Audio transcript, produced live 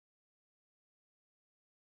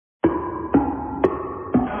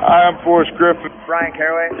I'm Forrest Griffin. Brian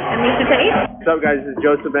Caraway. And Lisa Tate. What's up, guys? This is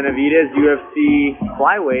Joseph Benavidez, UFC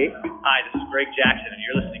flyweight. Hi, this is Greg Jackson, and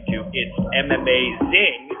you're listening to It's MMA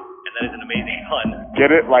Zing, and that is an amazing pun.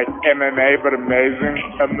 Get it? Like MMA, but amazing?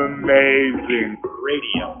 Amazing.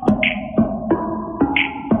 Radio.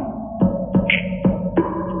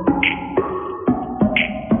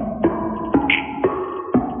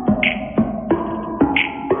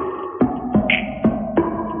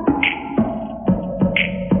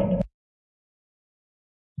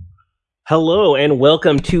 Hello and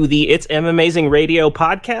welcome to the It's Amazing Radio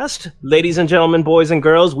podcast. Ladies and gentlemen, boys and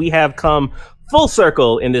girls, we have come full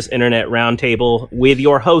circle in this internet roundtable with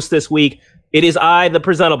your host this week. It is I, the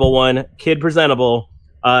presentable one, Kid Presentable,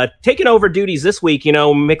 taking over duties this week,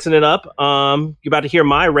 mixing it up. You're about to hear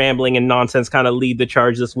my rambling and nonsense kind of lead the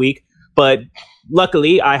charge this week. But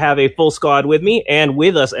luckily, I have a full squad with me, and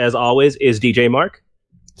with us, as always, is DJ Mark.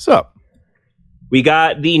 What's up? We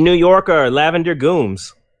got the New Yorker, Lavender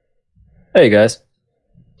Gooms. Hey, guys.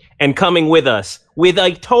 And coming with us, with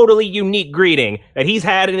a totally unique greeting that he's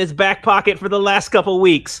had in his back pocket for the last couple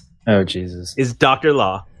weeks. Oh, Jesus. Is Dr.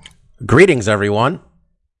 Law. Greetings, everyone.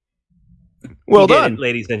 Well done,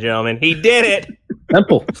 ladies and gentlemen. He did it.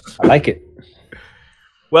 Simple. I like it.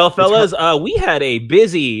 Well, fellas, we had a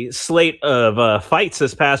busy slate of fights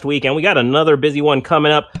this past week, and we got another busy one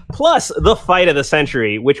coming up, plus the fight of the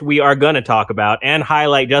century, which we are going to talk about and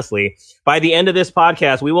highlight justly. By the end of this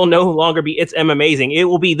podcast, we will no longer be It's Amazing. It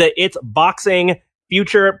will be the It's Boxing,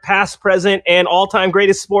 future, past, present, and all-time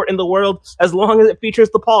greatest sport in the world, as long as it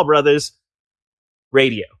features the Paul brothers.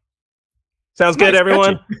 Radio. Sounds good,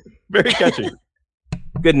 everyone? Catchy. Very catchy.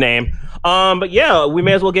 Good name. But yeah, we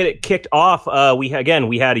may as well get it kicked off. We had a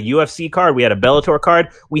UFC card. We had a Bellator card.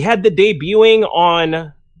 We had the debuting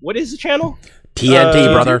on, what is the channel?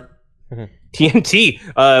 TNT, brother. TNT.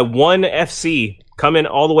 One FC coming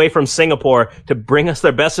all the way from Singapore to bring us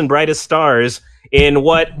their best and brightest stars in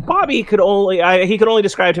what Bobby could only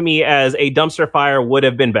describe to me as a dumpster fire would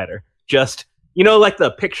have been better. Just, like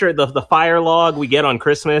the picture, the fire log we get on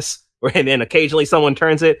Christmas, and then occasionally someone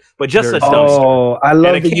turns it, but just a dumpster. Oh, I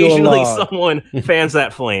love and occasionally someone fans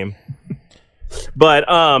that flame. But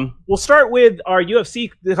we'll start with our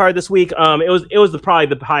UFC card this week. It was probably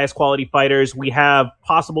the highest quality fighters. We have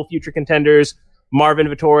possible future contenders, Marvin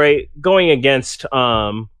Vettori going against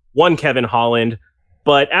one Kevin Holland.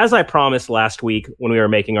 But as I promised last week when we were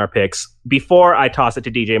making our picks, before I toss it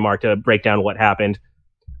to DJ Mark to break down what happened,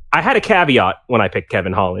 I had a caveat when I picked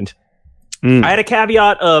Kevin Holland. I had a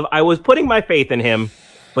caveat of I was putting my faith in him,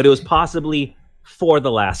 but it was possibly for the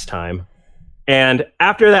last time. And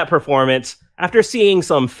after that performance, after seeing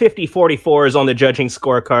some 50-44s on the judging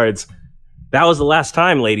scorecards, that was the last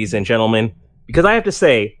time, ladies and gentlemen. Because I have to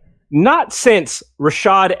say, not since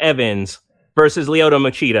Rashad Evans versus Lyoto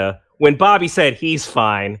Machida, when Bobby said he's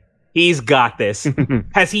fine, he's got this,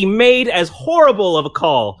 has he made as horrible of a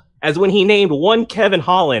call as when he named one Kevin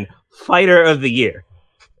Holland Fighter of the Year.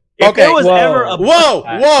 If there was ever a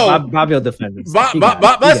Bobby will defend this. That's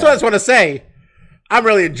what I just want to say. I'm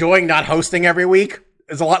really enjoying not hosting every week.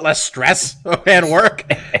 There's a lot less stress and work.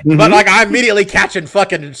 But I'm immediately catching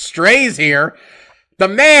fucking strays here. The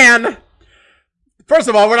man. First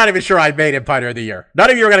of all, we're not even sure I made him Fighter of the Year.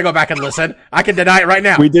 None of you are going to go back and listen. I can deny it right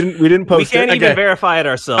now. We didn't post it. We can't even verify it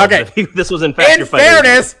ourselves. Okay. If this was in fact your Fighter. In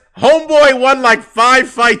fairness, Homeboy won 5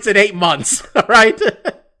 fights in 8 months. All right.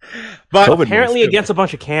 But apparently against a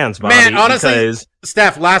bunch of cans, Bobby. Man, honestly,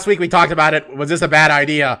 Steph, last week we talked about it. Was this a bad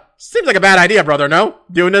idea? Seems like a bad idea, brother, no?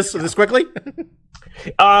 Doing this quickly?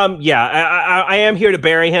 Yeah, I am here to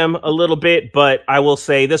bury him a little bit, but I will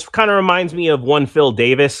say this kind of reminds me of one Phil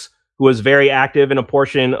Davis, who was very active in a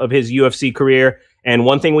portion of his UFC career. And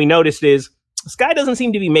one thing we noticed is this guy doesn't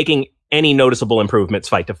seem to be making any noticeable improvements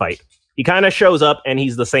fight to fight. He kind of shows up and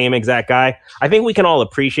he's the same exact guy. I think we can all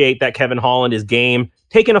appreciate that Kevin Holland is game,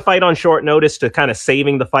 taking a fight on short notice to kind of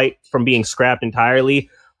saving the fight from being scrapped entirely.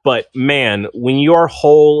 But man, when your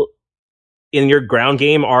whole in your ground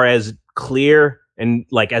game are as clear and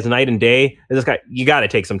as night and day as this guy, you got to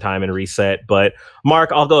take some time and reset. But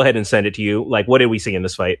Mark, I'll go ahead and send it to you. What did we see in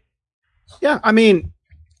this fight? Yeah, I mean,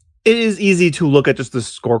 it is easy to look at just the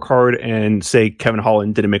scorecard and say Kevin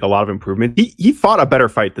Holland didn't make a lot of improvement. He fought a better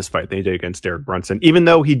fight this fight than he did against Derek Brunson. Even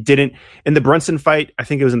though he didn't, in the Brunson fight, I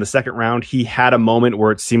think it was in the second round, he had a moment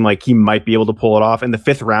where it seemed like he might be able to pull it off. In the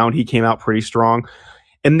fifth round, he came out pretty strong.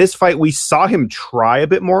 In this fight, we saw him try a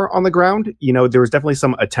bit more on the ground. There was definitely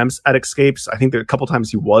some attempts at escapes. I think that a couple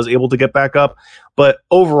times he was able to get back up. But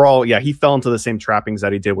overall, yeah, he fell into the same trappings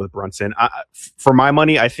that he did with Brunson. For my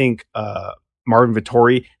money, I think Marvin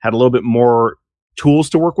Vettori had a little bit more tools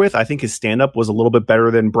to work with. I think his stand-up was a little bit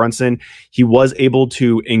better than Brunson. He was able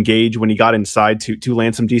to engage when he got inside to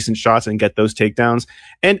land some decent shots and get those takedowns.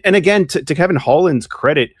 And again, to Kevin Holland's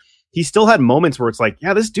credit, he still had moments where it's like,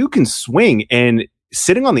 yeah, this dude can swing, and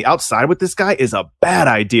sitting on the outside with this guy is a bad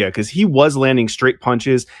idea because he was landing straight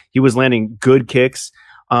punches. He was landing good kicks.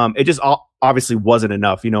 It just obviously wasn't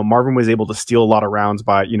enough. Marvin was able to steal a lot of rounds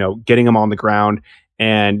by, getting him on the ground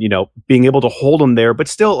and, being able to hold him there. But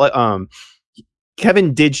still,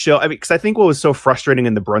 Kevin did show, because I think what was so frustrating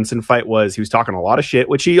in the Brunson fight was he was talking a lot of shit,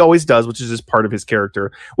 which he always does, which is just part of his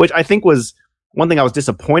character, which I think was one thing I was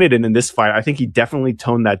disappointed in this fight. I think he definitely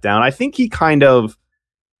toned that down. I think he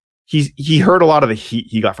he heard a lot of the heat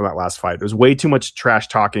he got from that last fight. There was way too much trash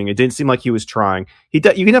talking. It didn't seem like he was trying. You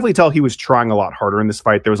can definitely tell he was trying a lot harder in this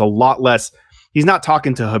fight. There was a lot less. He's not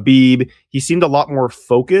talking to Khabib. He seemed a lot more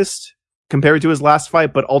focused compared to his last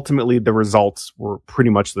fight, but ultimately the results were pretty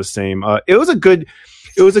much the same. It was a good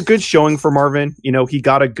showing for Marvin. He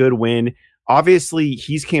got a good win. Obviously,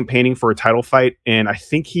 he's campaigning for a title fight, and I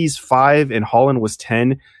think he's 5 and Holland was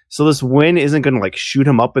 10. So this win isn't going to shoot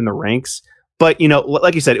him up in the ranks. But,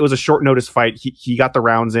 like you said, it was a short notice fight. He got the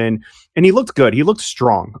rounds in, and he looked good. He looked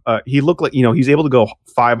strong. He looked like, he was able to go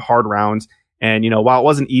 5 hard rounds. And, while it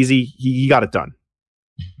wasn't easy, he got it done.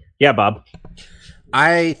 Yeah, Bob.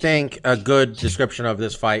 I think a good description of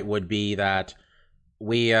this fight would be that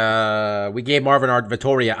we gave Marvin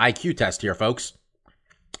Vettori an IQ test here, folks.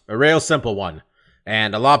 A real simple one.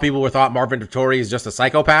 And a lot of people thought Marvin Vettori is just a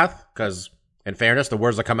psychopath because, in fairness, the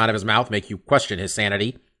words that come out of his mouth make you question his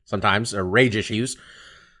sanity sometimes, or rage issues.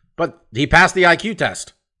 But he passed the IQ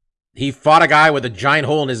test. He fought a guy with a giant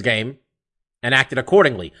hole in his game and acted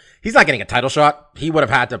accordingly. He's not getting a title shot. He would have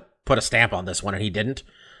had to put a stamp on this one, and he didn't.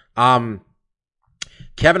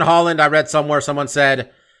 Kevin Holland, I read somewhere, someone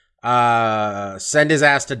said, send his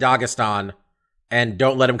ass to Dagestan and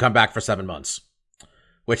don't let him come back for 7 months.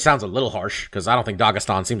 Which sounds a little harsh, because I don't think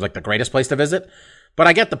Dagestan seems like the greatest place to visit. But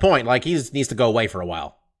I get the point. He needs to go away for a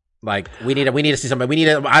while. We need to see somebody.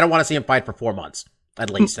 I don't want to see him fight for 4 months,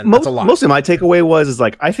 at least. And that's a lot. Mostly my takeaway was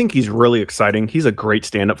I think he's really exciting. He's a great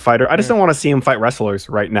stand-up fighter. I just don't want to see him fight wrestlers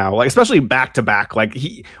right now. Especially back to back.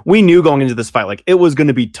 We knew going into this fight, it was going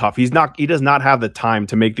to be tough. He does not have the time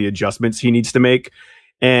to make the adjustments he needs to make.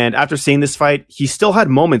 And after seeing this fight, he still had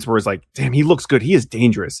moments where it's damn, he looks good. He is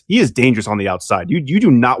dangerous. He is dangerous on the outside. You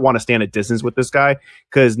do not want to stand at distance with this guy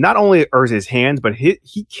because not only are his hands, but he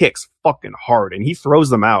kicks fucking hard and he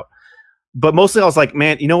throws them out. But mostly I was like,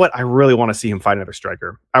 man, you know what? I really want to see him fight another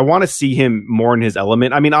striker. I want to see him more in his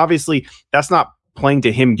element. I mean, obviously that's not playing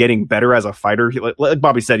to him getting better as a fighter. Like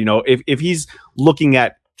Bobby said, if he's looking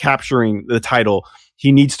at capturing the title,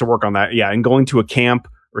 he needs to work on that. Yeah. And going to a camp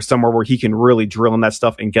or somewhere where he can really drill in that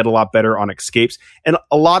stuff and get a lot better on escapes. And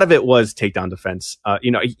a lot of it was takedown defense.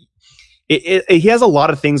 He has a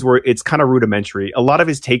lot of things where it's kind of rudimentary. A lot of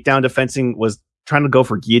his takedown defensing was trying to go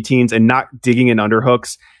for guillotines and not digging in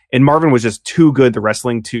underhooks. And Marvin was just too good at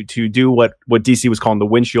wrestling to do what DC was calling the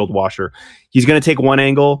windshield washer. He's going to take one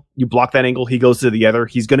angle, you block that angle, he goes to the other.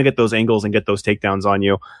 He's going to get those angles and get those takedowns on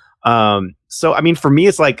you. So, I mean, for me,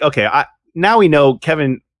 it's okay, now we know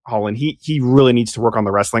Kevin Holland, he really needs to work on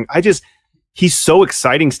the wrestling. He's so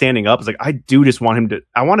exciting standing up. It's I do just want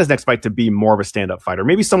I want his next fight to be more of a stand-up fighter.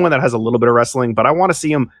 Maybe someone that has a little bit of wrestling, but I want to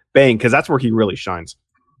see him bang because that's where he really shines.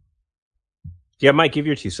 Yeah, Mike, give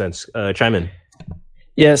your 2 cents. Chime in.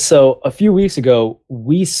 Yeah, so a few weeks ago,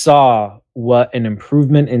 we saw what an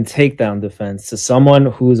improvement in takedown defense to someone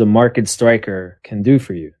who's a market striker can do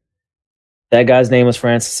for you. That guy's name was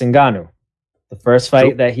Francis Ngannou. The first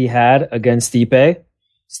fight that he had against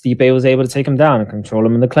Stipe was able to take him down and control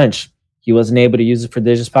him in the clinch. He wasn't able to use his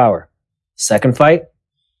prodigious power. Second fight,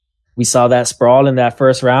 we saw that sprawl in that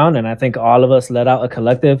first round, and I think all of us let out a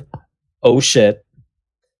collective, oh shit,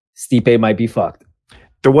 Stipe might be fucked.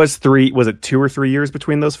 There was 2 or 3 years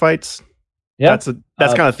between those fights? Yeah.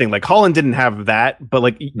 That's kind of thing. Holland didn't have that,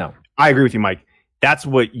 but no. I agree with you, Mike. That's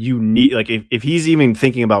what you need. If he's even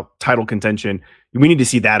thinking about title contention, we need to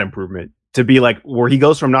see that improvement to be where he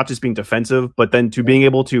goes from not just being defensive, but then to being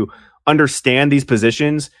able to understand these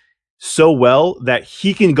positions so well that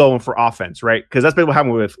he can go in for offense, right? Because that's been what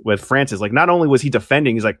happened with Francis. Not only was he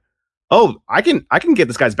defending, he's oh, I can get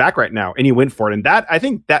this guy's back right now. And he went for it. And that, I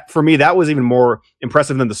think that for me, that was even more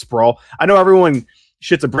impressive than the sprawl. I know everyone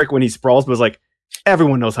shits a brick when he sprawls, but it's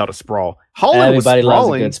everyone knows how to sprawl. Holland was sprawling.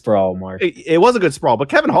 Loves a good sprawl, Mark. It was a good sprawl, but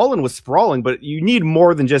Kevin Holland was sprawling, but you need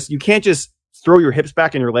more than you can't just throw your hips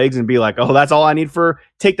back in your legs and be oh, that's all I need for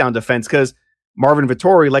takedown defense. Because Marvin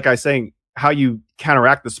Vettori, like I was saying, how you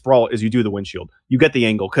counteract the sprawl is you do the windshield. You get the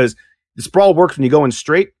angle because the sprawl works when you go in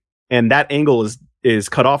straight. And that angle is is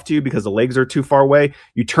cut off to you because the legs are too far away.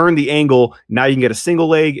 You turn the angle. Now you can get a single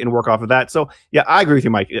leg and work off of that. So yeah, I agree with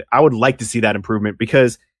you, Mike. I would like to see that improvement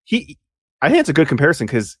because I think it's a good comparison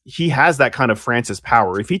because he has that kind of Francis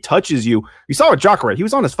power. If he touches you, you saw with Jacare, he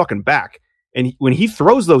was on his fucking back. And when he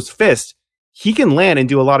throws those fists, he can land and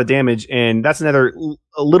do a lot of damage. And that's a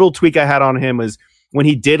little tweak I had on him is when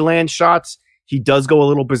he did land shots, he does go a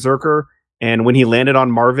little berserker. And when he landed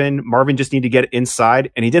on Marvin just needed to get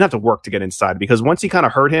inside, and he didn't have to work to get inside because once he kind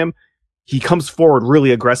of hurt him, he comes forward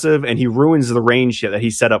really aggressive and he ruins the range that he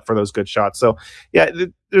set up for those good shots. So yeah,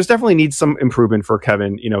 there's definitely needs some improvement for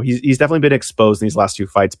Kevin. You know, he's definitely been exposed in these last 2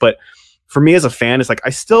 fights, but for me as a fan, it's like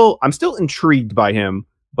I'm still intrigued by him,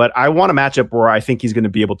 but I want a matchup where I think he's going to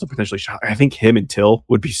be able to potentially shot. I think him and Till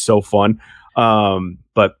would be so fun.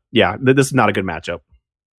 But yeah, this is not a good matchup.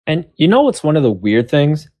 And you know what's one of the weird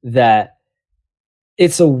things? That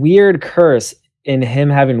it's a weird curse in him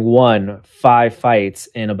having won 5 fights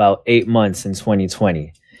in about 8 months in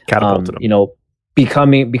 2020. Catapulted him. You know,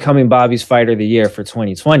 becoming Bobby's fighter of the year for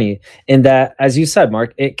 2020. And that, as you said,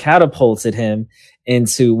 Mark, it catapulted him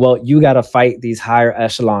into, well, you got to fight these higher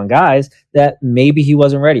echelon guys that maybe he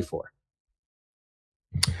wasn't ready for.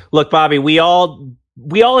 Look, Bobby, we all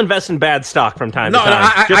invest in bad stock from time to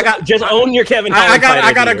time. Just own your Kevin Holland.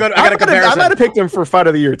 I got a comparison. I might have picked him for fight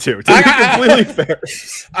of the year too. To be completely fair.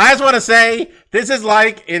 I just want to say this is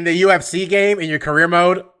like in the UFC game in your career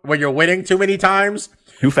mode when you're winning too many times.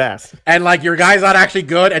 Too fast. And like your guy's not actually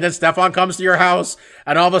good, and then Stefan comes to your house,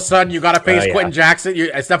 and all of a sudden you got to face Quentin Jackson.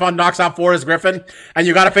 Stefan knocks out Forrest Griffin, and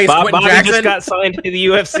you got to face Quentin Bobby Jackson. Just got signed to the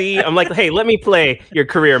UFC. I'm like, hey, let me play your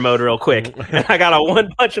career mode real quick. And I got a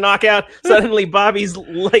 1-punch knockout. Suddenly, Bobby's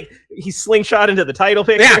like he's slingshot into the title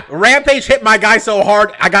picture. Yeah, Rampage hit my guy so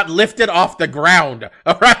hard I got lifted off the ground.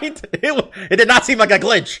 All right, it did not seem like a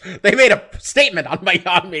glitch. They made a statement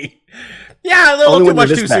on me. Yeah, a little too much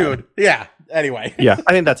too soon. Yeah. Anyway. Yeah,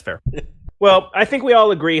 I think that's fair. Well, I think we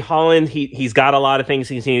all agree Holland, he's got a lot of things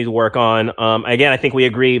he's needed to work on. Again, I think we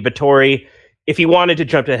agree Vettori, if he wanted to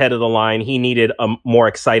jump ahead of the line, he needed a more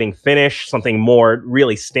exciting finish, something more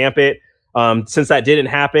really stamp it. Since that didn't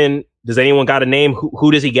happen, does anyone got a name?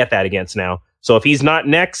 Who does he get that against now? So if he's not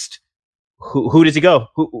next, who does he go?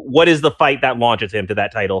 What is the fight that launches him to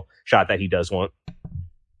that title shot that he does want?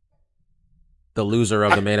 The loser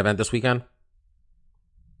of the main event this weekend?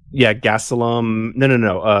 Yeah, Gastelum.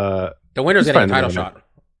 No. The winner's getting a title shot.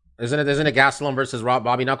 Isn't it Gastelum versus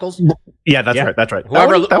Bobby Knuckles? Yeah, that's right.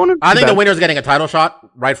 I think the winner's getting a title shot,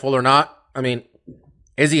 rightful or not. I mean,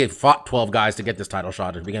 Izzy fought 12 guys to get this title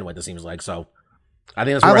shot to begin with, it seems like. So I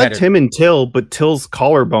think that's where I like Tim and Till, but Till's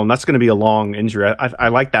collarbone, that's going to be a long injury. I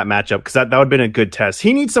like that matchup because that would have been a good test.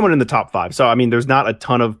 He needs someone in the top 5. So, I mean, there's not a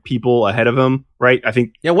ton of people ahead of him, right? I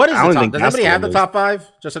think. Yeah, what is the top? Does anybody have the top 5?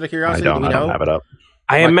 Just out of curiosity, I don't have it up.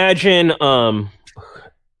 I imagine. What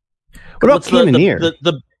about Cannonier?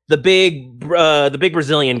 The big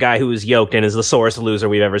Brazilian guy who was yoked and is the sorest loser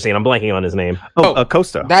we've ever seen. I'm blanking on his name.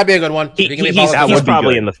 Costa. That'd be a good one. He's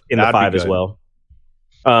probably in the 5 as well.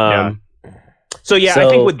 So I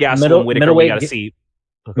think with Gastelum Whitaker, we got to see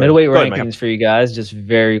middleweight rankings for you guys, just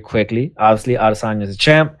very quickly. Obviously, Adesanya is a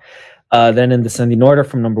champ. Then in descending order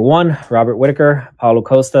from number 1, Robert Whitaker, Paulo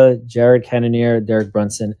Costa, Jared Cannonier, Derek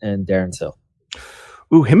Brunson, and Darren Till.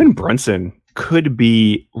 Ooh, him and Brunson could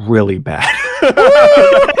be really bad.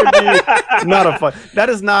 Not a fun. That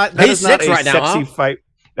is not a sexy fight.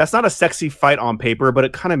 That's not a sexy fight on paper, but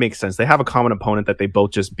it kind of makes sense. They have a common opponent that they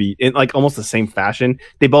both just beat in like almost the same fashion.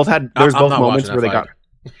 They both had. There's both moments where they got.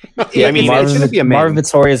 Yeah, I mean, Marvin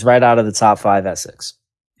Vettori is right out of the top 5 at 6.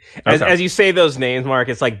 As you say those names, Mark,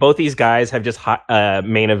 it's like both these guys have just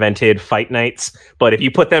main evented fight nights. But if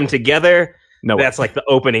you put them together. No, that's like the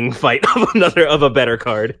opening fight of a better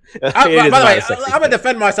card. By the way, I'm gonna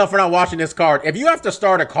defend myself for not watching this card. If you have to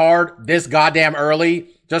start a card this goddamn early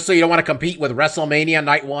just so you don't want to compete with WrestleMania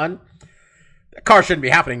Night 1, that card shouldn't be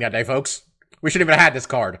happening that day, folks. We shouldn't even have had this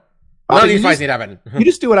card. None of these fights need to happen. You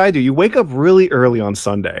just do what I do. You wake up really early on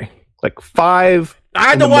Sunday, like 5. I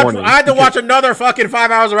had to watch another fucking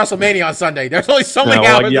 5 hours of WrestleMania on Sunday. There's only so many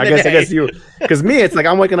hours in the day. I guess you. Because me, it's like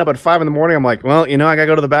I'm waking up at 5 in the morning. I'm like, well, I gotta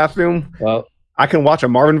go to the bathroom. Well, I can watch a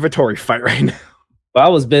Marvin Vettori fight right now. Well, I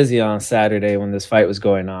was busy on Saturday when this fight was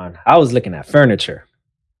going on. I was looking at furniture.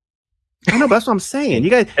 I know, but that's what I'm saying. You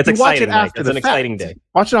guys, it's exciting. It's an exciting day.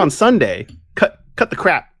 Watch it on Sunday. Cut the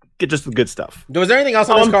crap. Get just the good stuff. Was there anything else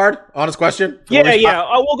on this card? Honest question. Yeah.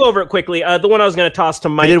 We'll go over it quickly. The one I was going to toss to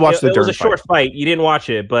Mike. I did watch it was a short fight. You didn't watch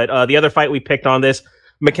it, but the other fight we picked on this,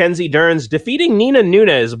 Mackenzie Dern defeating Nina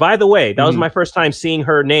Nunes. By the way, that was my first time seeing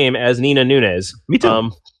her name as Nina Nunes. Me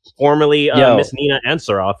too. Formerly Miss Nina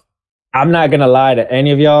Ansaroff. I'm not gonna lie to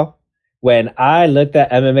any of y'all. When I looked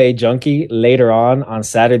at MMA Junkie later on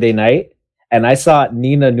Saturday night, and I saw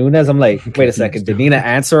Nina Nunes, I'm like, wait a second, did Nina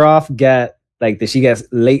Ansaroff get did she get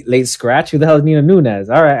late scratch? Who the hell is Nina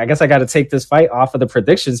Nunes? All right, I guess I got to take this fight off of the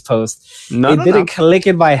predictions post. It didn't click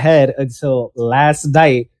in my head until last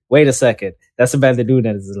night. Wait a second, that's Amanda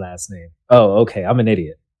Nunes' last name. Oh, okay, I'm an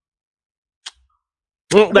idiot.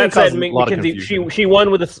 Well, that said, Mackenzie, she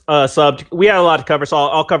won with a sub. We had a lot to cover, so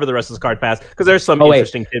I'll cover the rest of this card pass because there's some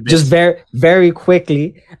interesting tidbits. Just very, very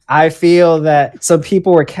quickly, I feel that some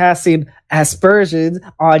people were casting aspersions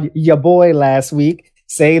on your boy last week,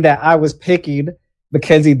 saying that I was picking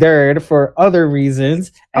Mackenzie Dern for other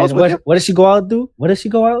reasons. And what did she go out and do? What did she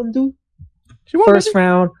go out and do? First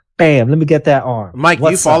round, bam, let me get that arm. Mike,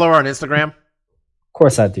 do you follow her on Instagram? Of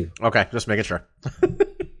course I do. Okay, just making sure.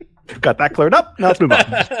 Got that cleared up. Now let's move on.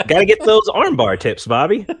 Gotta get those armbar tips,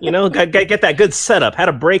 Bobby. You know, gotta get that good setup, how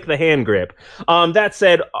to break the hand grip. That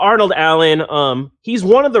said, Arnold Allen, he's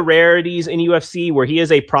one of the rarities in UFC where he is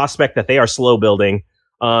a prospect that they are slow building.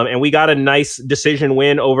 And we got a nice decision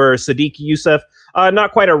win over Sadiq Youssef.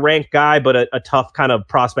 Not quite a ranked guy, but a tough kind of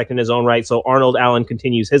prospect in his own right. So Arnold Allen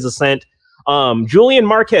continues his ascent. Julian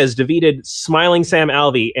Marquez defeated Smiling Sam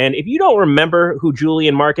Alvey. And if you don't remember who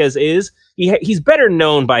Julian Marquez is, he's better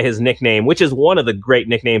known by his nickname, which is one of the great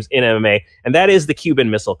nicknames in MMA, and that is the Cuban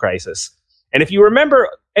Missile Crisis. And if you remember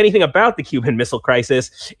anything about the Cuban Missile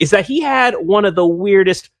Crisis, is that he had one of the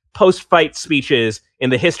weirdest post-fight speeches in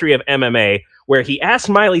the history of MMA, where he asked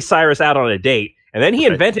Miley Cyrus out on a date, and then he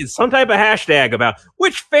invented some type of hashtag about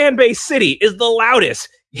which fan base city is the loudest.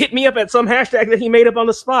 Hit me up at some hashtag that he made up on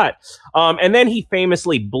the spot. And then he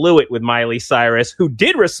famously blew it with Miley Cyrus, who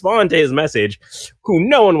did respond to his message, who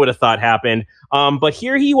no one would have thought happened. But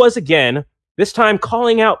here he was again, this time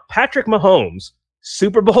calling out Patrick Mahomes,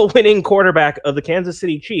 Super Bowl winning quarterback of the Kansas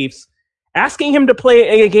City Chiefs, asking him to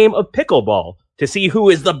play a game of pickleball to see who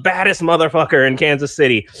is the baddest motherfucker in Kansas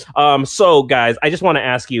City. So, guys, I just want to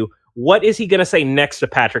ask you, what is he going to say next to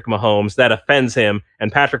Patrick Mahomes that offends him, and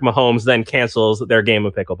Patrick Mahomes then cancels their game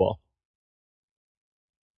of pickleball?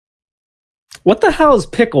 What the hell is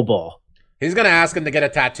pickleball? He's going to ask him to get a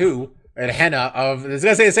tattoo and henna of... He's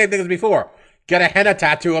going to say the same thing as before. Get a henna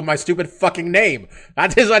tattoo of my stupid fucking name.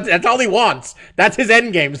 That's all he wants. That's his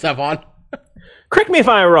end game, Stefan. Correct me if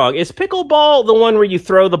I'm wrong. Is pickleball the one where you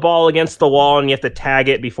throw the ball against the wall and you have to tag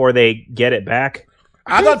it before they get it back?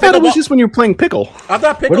 I thought it was just when you're playing pickle. I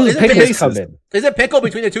thought pickle. Where does pickle come in? Is it pickle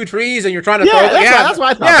between the two trees and you're trying to throw? That's what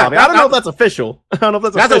I thought. Bobby. I don't know if that's official. I don't know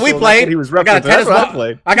if that's official. What we played. He was I got a tennis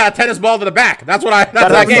ball. I got a tennis ball to the back. That's what I.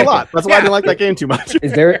 That's that game. A lot. That's why I didn't like that game too much.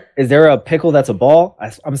 Is there a pickle that's a ball?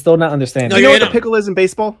 I'm still not understanding. No, you know what the pickle is in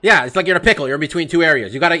baseball? Yeah, it's like you're in a pickle. You're in between two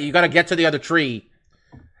areas. You gotta get to the other tree.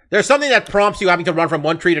 There's something that prompts you having to run from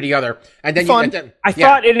one tree to the other, and then I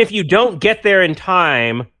thought, and if you don't get there in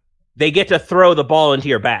time, they get to throw the ball into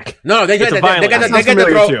your back. No, they get to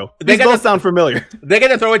throw. These both sound familiar. They get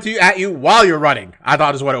to throw it at you while you're running. I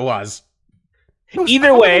thought is what it was.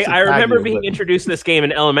 Either way, I remember being introduced to this game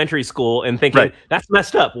in elementary school and thinking, that's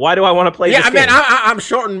messed up. Why do I want to play this game? Yeah, man, I'm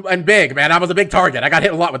short and big, man. I was a big target. I got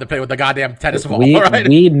hit a lot with the goddamn tennis ball.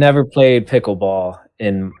 We never played pickleball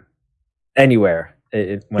in anywhere.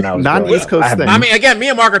 When I was not East Coast thing. I mean, again, me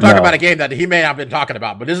and Mark are talking about a game that he may have been talking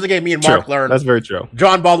about, but this is the game me and Mark learned. That's very true.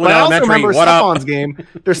 John Baldwin Elementary. I also remember Stefan's game.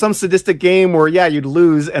 There's some sadistic game where you'd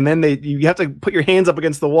lose, and then you have to put your hands up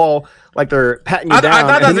against the wall like they're patting you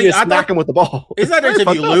down, and then you smack them with the ball. Is that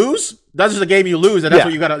if you lose? That's just a game you lose, and that's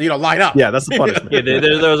what you got to line up. Yeah, that's the punishment.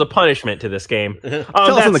 There was a punishment to this game.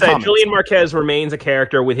 Tell us in the comments. Julian Marquez remains a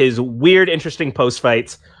character with his weird, interesting post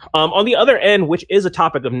fights. On the other end, which is a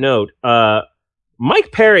topic of note,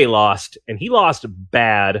 Mike Perry lost, and he lost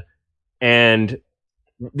bad. And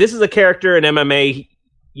this is a character in MMA.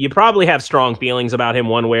 You probably have strong feelings about him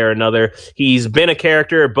one way or another. He's been a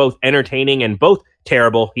character both entertaining and both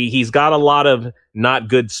terrible. He's got a lot of not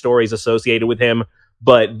good stories associated with him.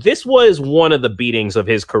 But this was one of the beatings of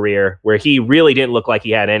his career where he really didn't look like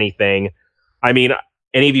he had anything. I mean,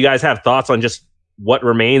 any of you guys have thoughts on just what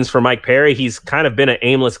remains for Mike Perry? He's kind of been an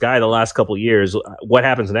aimless guy the last couple of years. What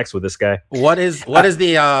happens next with this guy? What is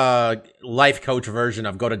the life coach version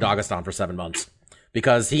of go to Dagestan for 7 months?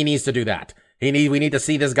 Because he needs to do that. We need to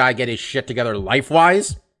see this guy get his shit together life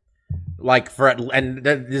wise.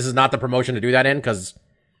 This is not the promotion to do that in because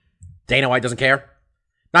Dana White doesn't care.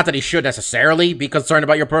 Not that he should necessarily be concerned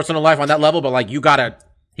about your personal life on that level, but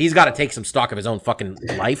he's got to take some stock of his own fucking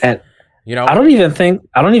life. You know, I don't even think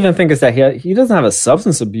it's that he doesn't have a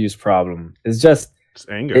substance abuse problem. It's just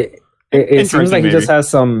anger. It seems like he just has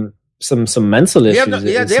some mental issues.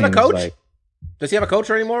 Do you have a coach? Does he have a coach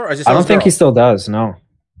anymore? Or is he I don't think he still does. No,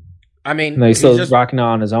 I mean, no, he's still rocking it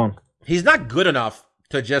on his own. He's not good enough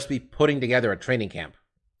to just be putting together a training camp.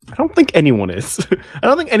 I don't think anyone is. I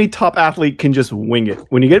don't think any top athlete can just wing it.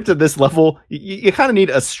 When you get to this level, you kind of need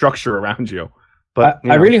a structure around you. But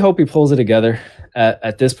I really hope he pulls it together.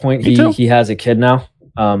 At this point, he has a kid now.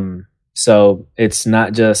 So it's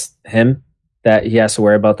not just him that he has to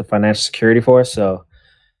worry about the financial security for. So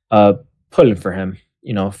put it for him,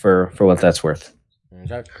 for what that's worth.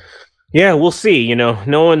 Okay. Yeah, we'll see. No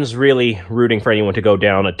one's really rooting for anyone to go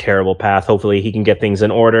down a terrible path. Hopefully he can get things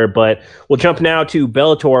in order. But we'll jump now to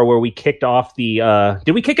Bellator, where we kicked off the...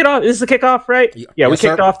 did we kick it off? This is the kickoff, right? Yeah, we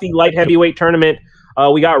kicked off the light heavyweight tournament.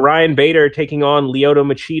 We got Ryan Bader taking on Lyoto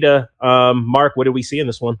Machida. Mark, what did we see in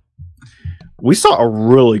this one? We saw a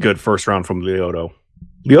really good first round from Lyoto.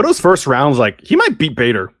 Lyoto's first round was he might beat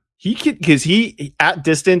Bader. Because he at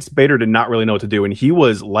distance, Bader did not really know what to do, and he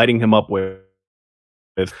was lighting him up with.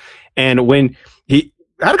 And when he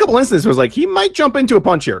had a couple instances, it was he might jump into a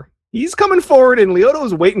punch here. He's coming forward, and Lyoto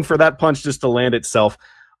was waiting for that punch just to land itself.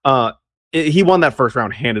 He won that first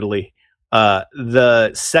round handedly.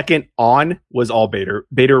 The second on was all Bader.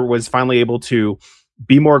 Bader was finally able to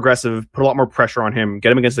be more aggressive, put a lot more pressure on him,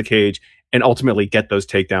 get him against the cage, and ultimately get those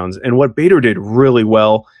takedowns. And what Bader did really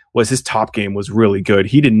well was his top game was really good.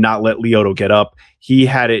 He did not let Lyoto get up. He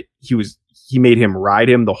had it. He made him ride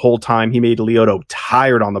him the whole time. He made Lyoto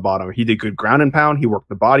tired on the bottom. He did good ground and pound. He worked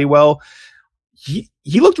the body well.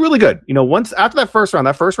 He looked really good. Once after that first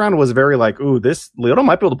round was very ooh, this Lyoto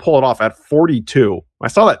might be able to pull it off at 42. I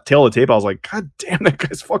saw that tail of the tape. I was like, God damn, that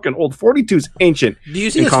guy's fucking old. 42's ancient. Do you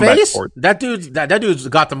see his face? Sport. That dude's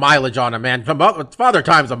got the mileage on him, man. Father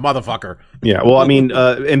Time's a motherfucker. Yeah, well, I mean,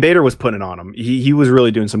 and Bader was putting it on him. He was really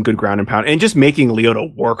doing some good ground and pound and just making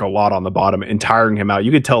Lyoto work a lot on the bottom and tiring him out. You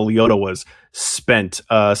could tell Lyoto was spent.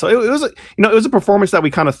 So it was a performance that we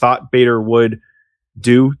kind of thought Bader would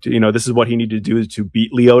do. This is what he needed to do to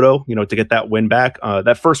beat Lyoto, to get that win back.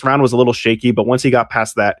 That first round was a little shaky, but once he got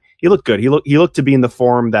past that, he looked good. He looked to be in the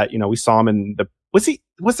form that, we saw him in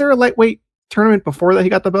was there a lightweight tournament before that he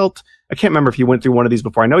got the belt? I can't remember if he went through one of these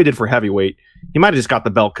before. I know he did for heavyweight. He might have just got the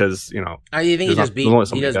belt because, I think he just beat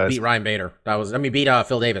Ryan Bader. Beat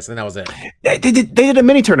Phil Davis, and that was it. They did a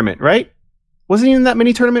mini tournament, right? Wasn't he in that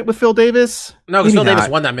mini tournament with Phil Davis? No, because Phil Davis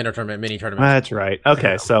won that mini tournament. That's right.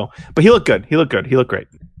 Okay, but he looked good. He looked great.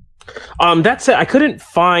 That said, I couldn't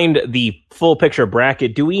find the full picture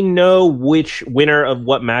bracket. Do we know which winner of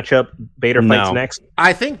what matchup Bader fights next?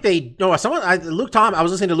 I think Luke Thomas. I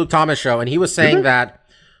was listening to Luke Thomas' show, and he was saying that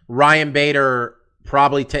Ryan Bader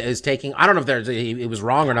probably is taking. I don't know if it was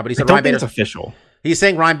wrong or not, but he said Ryan Bader's official. He's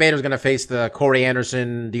saying Ryan Bader's going to face the Corey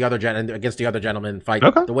Anderson, against the other gentleman fight,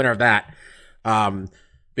 the winner of that.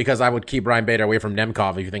 Because I would keep Ryan Bader away from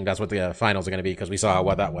Nemkov if you think that's what the finals are going to be, because we saw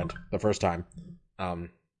how that went the first time.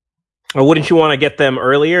 Or wouldn't you want to get them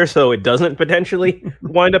earlier so it doesn't potentially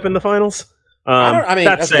wind up in the finals?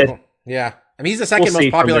 That said, yeah. I mean, he's the second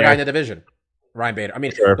most popular guy in the division, Ryan Bader. I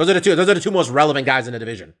mean, sure. Those are the two most relevant guys in the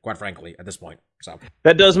division, quite frankly, at this point. So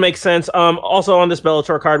that does make sense. Also on this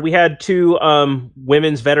Bellator card, we had two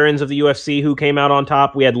women's veterans of the UFC who came out on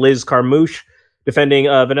top. We had Liz Carmouche defending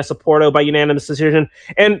Vanessa Porto by unanimous decision,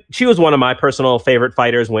 and she was one of my personal favorite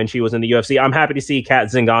fighters when she was in the UFC. I'm happy to see Kat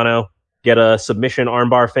Zingano get a submission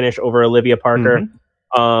armbar finish over Olivia Parker.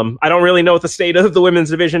 Mm-hmm. I don't really know what the state of the women's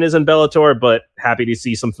division is in Bellator, but happy to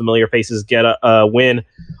see some familiar faces get a win.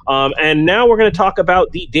 And now we're going to talk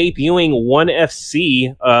about the debuting ONE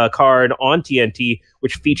FC card on TNT,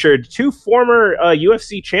 which featured two former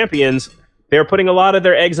UFC champions. They're putting a lot of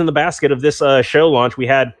their eggs in the basket of this show launch. We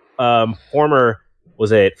had former,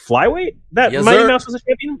 was it flyweight that Mighty Mouse was a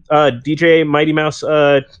champion? DJ Mighty Mouse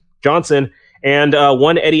Johnson, and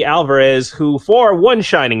one Eddie Alvarez, who for one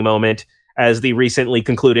shining moment, as the recently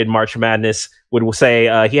concluded March Madness would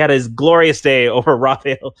say, he had his glorious day over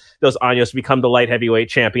Rafael Dos Anjos to become the light heavyweight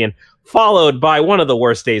champion, followed by one of the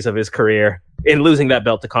worst days of his career in losing that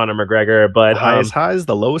belt to Conor McGregor. But highest highs,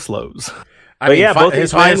 the lowest lows. Both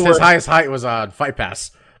his highest height was on Fight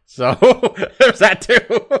Pass. So there's that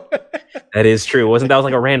too. That is true. That was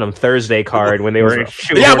like a random Thursday card when they were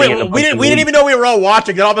shooting? Yeah, we didn't even know we were all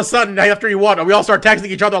watching. And all of a sudden, after he won, we all start texting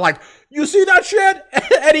each other like, "You see that shit?"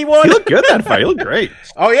 Eddie won. He looked good that fight. He looked great.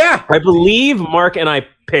 Oh yeah. I believe Mark and I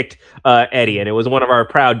picked Eddie, and it was one of our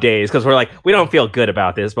proud days because we're like, we don't feel good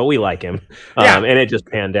about this, but we like him. And it just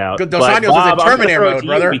panned out. Dos Anjos was in Terminator mode,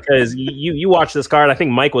 brother. Because you watched this card. I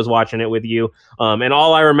think Mike was watching it with you. And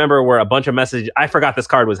all I remember were a bunch of messages. I forgot this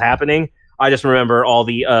card was happening. I just remember all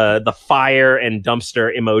the fire and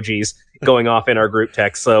dumpster emojis going off in our group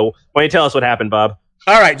text. So why don't you tell us what happened, Bob?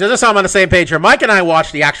 All right, just so I'm on the same page here. Mike and I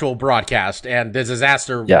watched the actual broadcast and the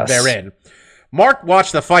disaster therein. Mark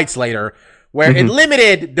watched the fights later, where it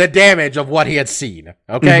limited the damage of what he had seen.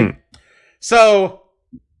 Okay? So,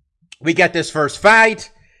 we get this first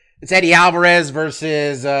fight. It's Eddie Alvarez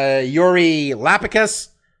versus Yuri Lapicus.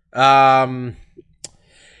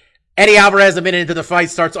 Eddie Alvarez, a minute into the fight,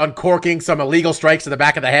 starts uncorking some illegal strikes to the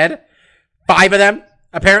back of the head. 5 of them,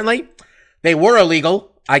 apparently. They were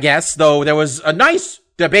illegal, I guess, though there was a nice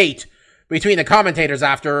debate between the commentators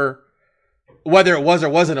after whether it was or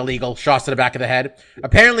wasn't illegal, shots to the back of the head.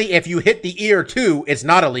 Apparently, if you hit the ear too, it's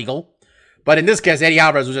not illegal. But in this case, Eddie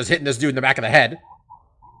Alvarez was just hitting this dude in the back of the head.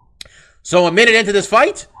 So a minute into this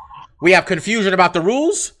fight, we have confusion about the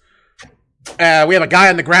rules. We have a guy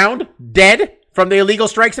on the ground, dead from the illegal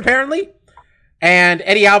strikes, apparently. And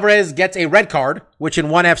Eddie Alvarez gets a red card, which in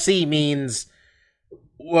 1FC means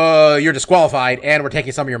you're disqualified and we're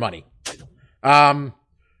taking some of your money.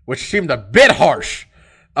 Which seemed a bit harsh.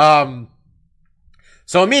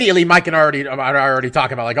 So immediately Mike and I are already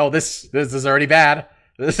talking about like, oh, this is already bad.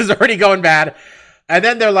 This is already going bad. And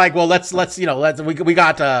then they're like, well, we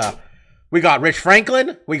got Rich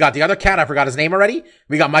Franklin. We got the other cat. I forgot his name already.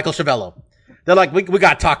 We got Michael Chavello. They're like, we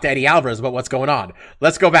got to talk to Eddie Alvarez about what's going on.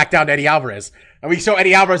 Let's go back down to Eddie Alvarez. And we show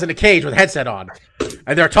Eddie Alvarez in the cage with a headset on.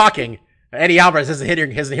 And they're talking. Eddie Alvarez isn't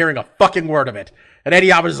hearing a fucking word of it. And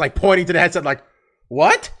Eddie Alvarez is like pointing to the headset like,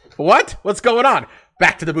 what? What's going on?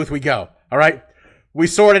 Back to the booth we go. All right. We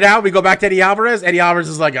sort it out. We go back to Eddie Alvarez. Eddie Alvarez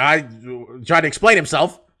is like, I tried to explain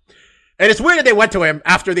himself. And it's weird that they went to him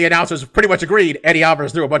after the announcers pretty much agreed Eddie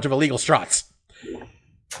Alvarez threw a bunch of illegal shots.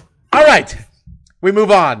 All right. We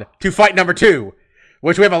move on to fight number 2,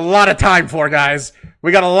 which we have a lot of time for, guys.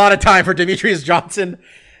 We got a lot of time for Demetrius Johnson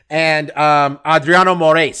and Adriano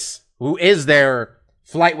Moraes, who is their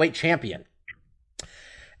flyweight champion.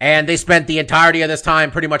 And they spent the entirety of this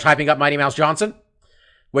time pretty much hyping up Mighty Mouse Johnson,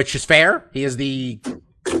 which is fair. He's the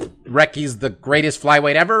greatest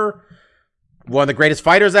flyweight ever, one of the greatest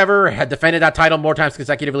fighters ever, had defended that title more times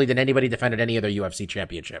consecutively than anybody defended any other UFC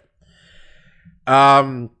championship.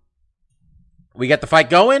 We get the fight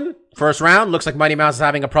going. First round. Looks like Mighty Mouse is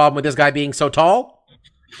having a problem with this guy being so tall.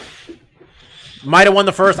 Might have won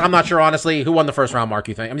the first. I'm not sure, honestly. Who won the first round, Mark,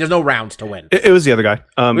 you think? I mean, there's no rounds to win. It was the other guy.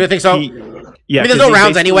 You think so? Yeah. I mean, there's no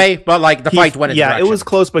rounds anyway, but like the fight went in it was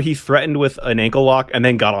close, but he threatened with an ankle lock and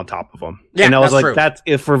then got on top of him. Yeah, and I was that's like, true. that's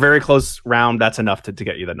if for a very close round, that's enough to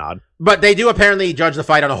get you the nod. But they do apparently judge the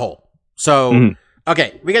fight on a whole. So,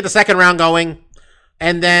 okay, we get the second round going.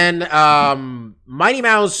 And then Mighty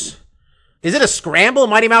Mouse... Is it a scramble?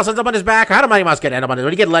 Mighty Mouse ends up on his back? How did Mighty Mouse end up on his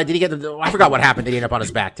back? Did he get I forgot what happened. Did he end up on his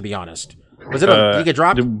back, to be honest? Was it did he get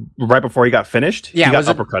dropped? Right before he got finished? Yeah, he got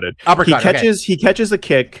uppercutted. He catches a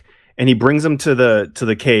kick and he brings him to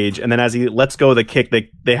the cage, and then as he lets go of the kick,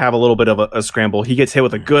 they have a little bit of a scramble. He gets hit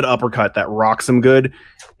with a good uppercut that rocks him good,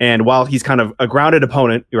 and while he's kind of a grounded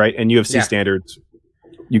opponent, right, in UFC standards,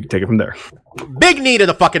 you can take it from there. Big knee to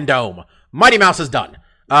the fucking dome. Mighty Mouse is done.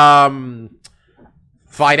 Fight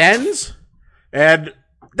ends. And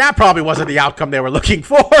that probably wasn't the outcome they were looking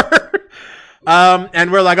for. And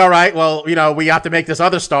we're like, all right, well, we have to make this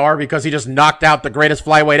other star because he just knocked out the greatest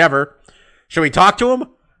flyweight ever. Should we talk to him?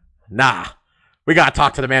 Nah. We got to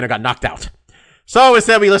talk to the man who got knocked out. So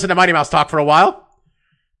instead, we listen to Mighty Mouse talk for a while.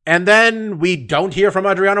 And then we don't hear from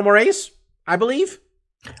Adriano Moraes, I believe.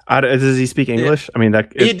 Does he speak English? I mean,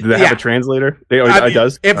 do they have a translator?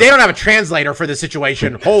 Does. If they don't have a translator for the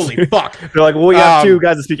situation, holy fuck! They're like, well, we have 2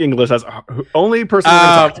 guys that speak English. That's only person.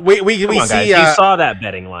 We Come on, see. Guys. You saw that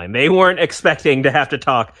betting line. They weren't expecting to have to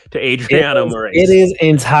talk to Adriano Moraes. It is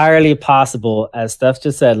entirely possible, as Steph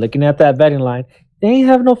just said. Looking at that betting line, they ain't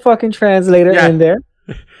have no fucking translator in there.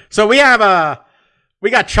 So we got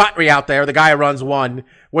Chatri out there, the guy who runs one,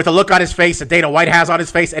 with a look on his face that Dana White has on his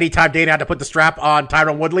face anytime Dana had to put the strap on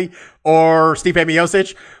Tyron Woodley or Stipe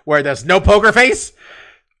Miocic, where there's no poker face.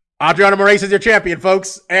 Adriano Moraes is your champion,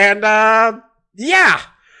 folks. And, yeah.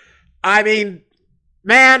 I mean,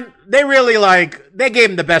 man, they really they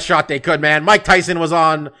gave him the best shot they could, man. Mike Tyson was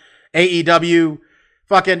on AEW.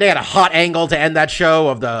 Fucking, they had a hot angle to end that show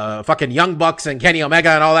of the fucking Young Bucks and Kenny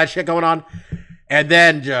Omega and all that shit going on. And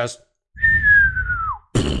then just...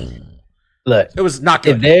 Look, it was not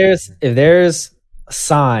good. If there's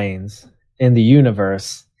signs in the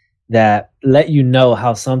universe that let you know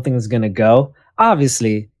how something's gonna go,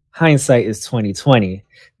 obviously hindsight is 2020.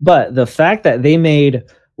 But the fact that they made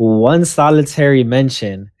one solitary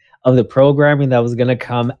mention of the programming that was gonna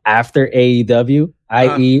come after AEW,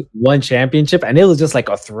 i.e., one championship, and it was just like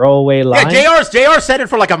a throwaway line. Yeah, JR said it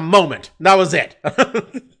for like a moment. That was it.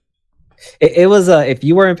 It was if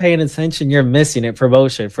you weren't paying attention, you're missing it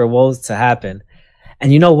promotion for what was to happen.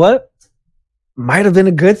 And you know what? Might have been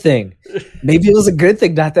a good thing. Maybe it was a good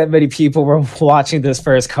thing not that many people were watching this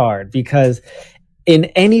first card, because in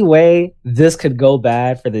any way this could go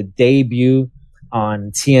bad for the debut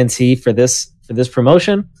on TNT for this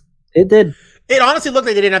promotion. It did. It honestly looked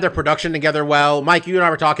like they didn't have their production together well. Mike, you and I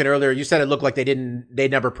were talking earlier. You said it looked like they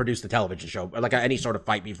never produced a television show, like any sort of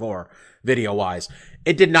fight before, video-wise.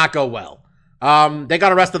 It did not go well. They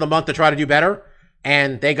got a rest of the month to try to do better,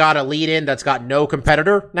 and they got a lead-in that's got no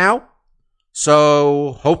competitor now.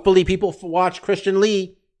 So hopefully people watch Christian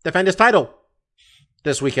Lee defend his title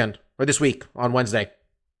this weekend, or this week on Wednesday.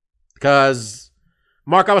 Because,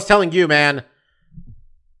 Mark, I was telling you, man,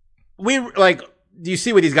 do you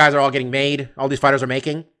see what these guys are all getting made? All these fighters are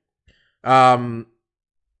making?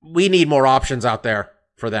 We need more options out there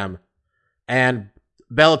for them. And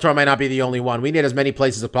Bellator might not be the only one. We need as many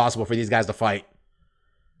places as possible for these guys to fight.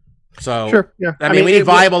 So, sure, yeah. I mean, we need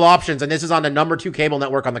viable options, and this is on the number 2 cable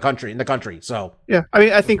network in the country. So, yeah. I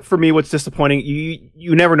mean, I think for me, what's disappointing,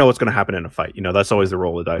 you never know what's going to happen in a fight. You know, that's always the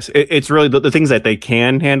roll of the dice. It's really the things that they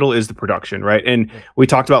can handle is the production, right? And we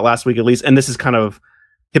talked about last week, at least, and this is kind of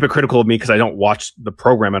hypocritical of me because I don't watch the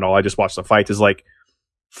program at all. I just watch the fights. Is like,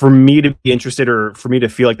 for me to be interested or for me to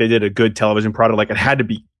feel like they did a good television product, like it had to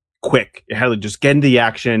be quick. It had to just get into the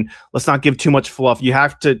action. Let's not give too much fluff. You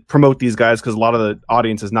have to promote these guys because a lot of the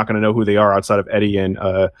audience is not going to know who they are outside of Eddie and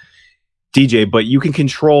DJ, but you can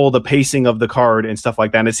control the pacing of the card and stuff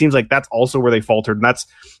like that. And it seems like that's also where they faltered. And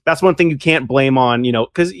that's one thing you can't blame on, you know,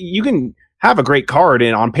 because you can have a great card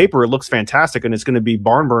and on paper it looks fantastic and it's going to be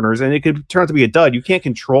barn burners and it could turn out to be a dud. You can't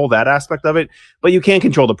control that aspect of it, but you can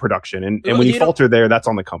control the production. And when you falter there, that's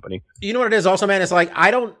on the company. You know what it is also, man? It's like,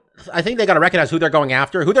 I think they got to recognize who they're going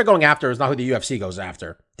after. Who they're going after is not who the UFC goes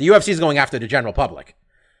after. The UFC is going after the general public.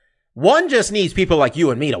 One just needs people like you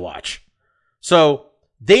and me to watch. So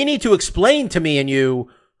they need to explain to me and you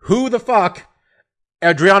who the fuck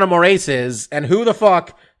Adriano Moraes is and who the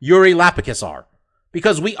fuck Yuri Lapicus are.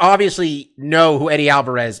 Because we obviously know who Eddie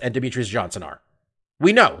Alvarez and Demetrius Johnson are.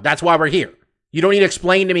 We know. That's why we're here. You don't need to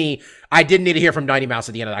explain to me. I didn't need to hear from Mighty Mouse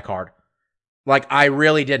at the end of that card. Like, I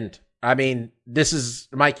really didn't. I mean, this is,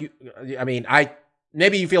 Mike,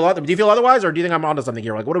 maybe you feel, do you feel otherwise, or do you think I'm onto something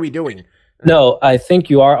here? Like, what are we doing? No, I think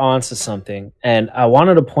you are onto something. And I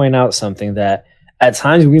wanted to point out something that at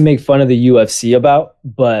times we make fun of the UFC about,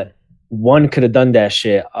 but one could have done that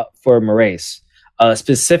shit for Moraes.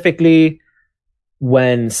 Specifically,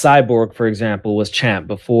 when Cyborg, for example, was champ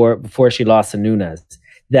before she lost to Nunes,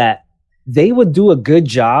 that they would do a good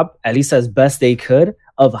job, at least as best they could,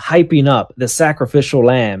 of hyping up the sacrificial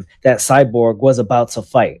lamb that Cyborg was about to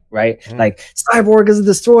fight, right? Like, Cyborg is a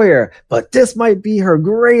destroyer, but this might be her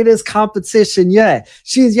greatest competition yet.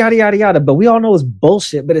 She's yada, yada, yada. But we all know it's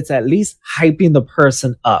bullshit, but it's at least hyping the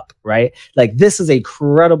person up, right? Like, this is a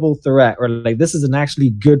credible threat, or like, this is an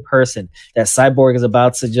actually good person that Cyborg is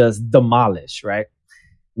about to just demolish, right?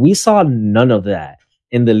 We saw none of that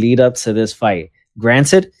in the lead up to this fight.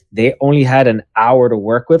 Granted, they only had an hour to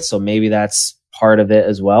work with, so maybe that's part of it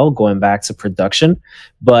as well, going back to production.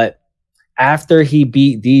 But after he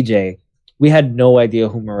beat DJ, we had no idea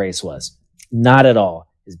who Moraes was. Not at all.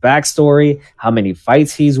 His backstory, how many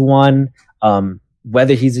fights he's won,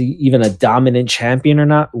 whether he's even a dominant champion or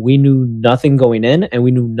not, we knew nothing going in and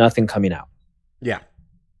we knew nothing coming out. Yeah.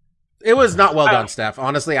 It was not well done, Steph.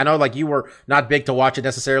 Honestly, I know like you were not big to watch it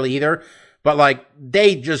necessarily either, but like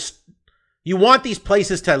you want these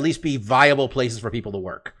places to at least be viable places for people to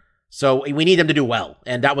work. So we need them to do well,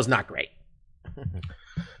 and that was not great.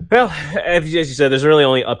 Well, as you said, there's really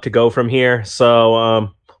only up to go from here. So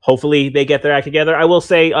hopefully they get their act together. I will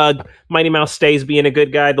say Mighty Mouse stays being a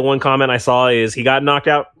good guy. The one comment I saw is he got knocked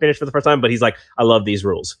out, finished for the first time, but he's like, I love these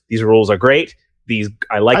rules. These rules are great.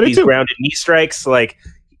 I like these grounded knee strikes. Like,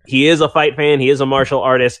 he is a fight fan. He is a martial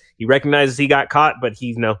artist. He recognizes he got caught, but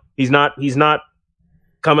he's not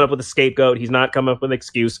coming up with a scapegoat. He's not coming up with an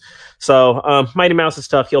excuse. So Mighty Mouse is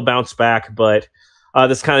tough. He'll bounce back, but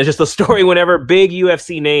this is kind of just a story whenever big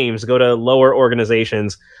UFC names go to lower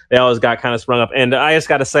organizations, they always got kind of sprung up. And I just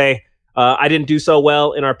got to say, I didn't do so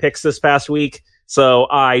well in our picks this past week, so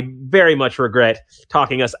I very much regret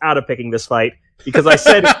talking us out of picking this fight because I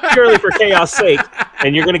said purely for chaos sake,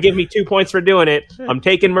 and you're going to give me 2 points for doing it. I'm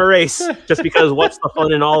taking Moraes just because what's the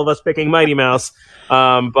fun in all of us picking Mighty Mouse?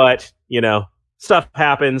 But, you know, stuff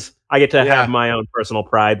happens. I get to have my own personal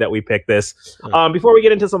pride that we picked this. Before we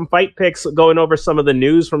get into some fight picks, going over some of the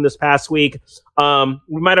news from this past week,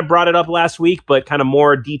 we might have brought it up last week, but kind of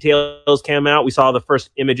more details came out. We saw the first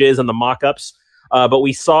images and the mock-ups But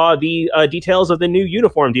we saw the details of the new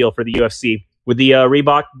uniform deal for the UFC. With the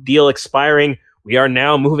Reebok deal expiring, we are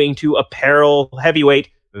now moving to apparel heavyweight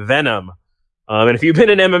Venom. And if you've been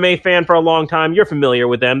an MMA fan for a long time, you're familiar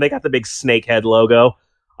with them. They got the big snake head logo.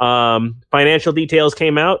 Financial details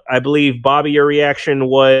came out. I believe, Bobby, your reaction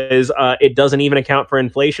was it doesn't even account for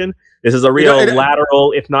inflation. This is a real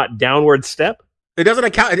lateral, if not downward step. It doesn't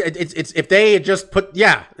account. It's if they just put,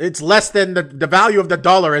 it's less than the value of the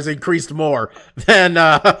dollar has increased more than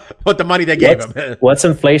what the money they gave them. What's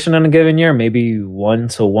inflation in a given year? Maybe 1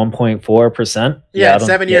 to 1.4%. Yeah,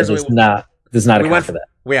 7 years. Does not account for that.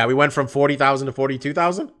 Yeah, we went from 40,000 to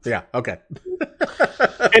 42,000. Yeah, okay.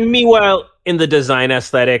 And meanwhile, in the design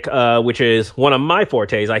aesthetic, which is one of my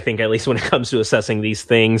fortes, I think, at least when it comes to assessing these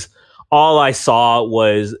things, all I saw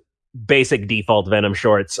was basic default Venom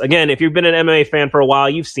shorts. Again, if you've been an MMA fan for a while,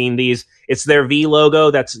 you've seen these. It's their V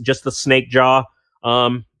logo. That's just the snake jaw.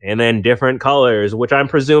 And then different colors, which I'm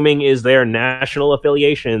presuming is their national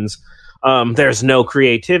affiliations. There's no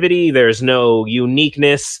creativity. There's no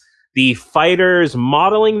uniqueness. The fighters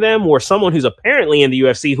modeling them were someone who's apparently in the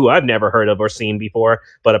UFC who I've never heard of or seen before,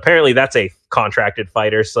 but apparently that's a contracted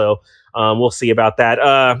fighter. So we'll see about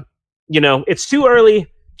that. It's too early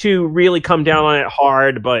to really come down on it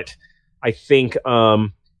hard, but I think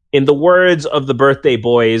in the words of the birthday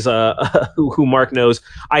boys, who Mark knows,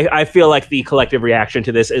 I feel like the collective reaction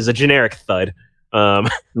to this is a generic thud.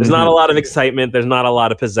 There's not a lot of excitement. There's not a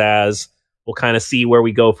lot of pizzazz. We'll kind of see where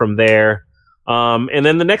we go from there. And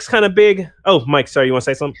then the next kind of big... Oh, Mike, sorry, you want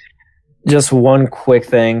to say something? Just one quick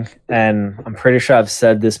thing, and I'm pretty sure I've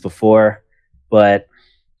said this before, but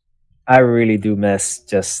I really do miss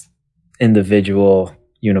just individual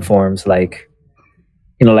uniforms, like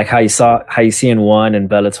how you see in One and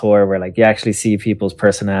Bellator, where like you actually see people's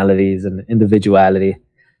personalities and individuality.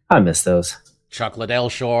 I miss those. Chuck Liddell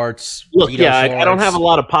shorts. Look, Tito shorts. I don't have a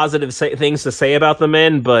lot of positive things to say about the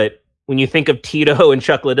men, but when you think of Tito and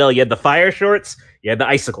Chuck Liddell, you had the fire shorts, you had the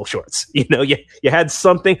icicle shorts. You had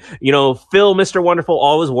something. Phil, Mr. Wonderful,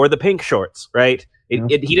 always wore the pink shorts, right?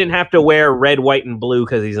 He didn't have to wear red, white, and blue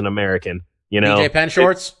because he's an American. BJ Penn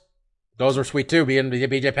shorts. Those were sweet too. Being the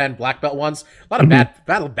BJ Penn black belt ones. A lot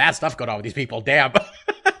of bad stuff going on with these people. Damn.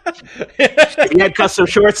 If you had custom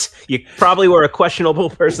shorts, you probably were a questionable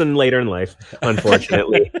person later in life,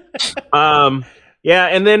 unfortunately.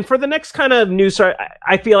 And then for the next kind of news,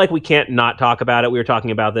 I feel like we can't not talk about it. We were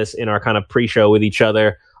talking about this in our kind of pre-show with each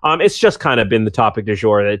other. It's just kind of been the topic du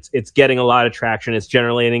jour. It's getting a lot of traction. It's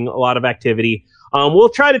generating a lot of activity. We'll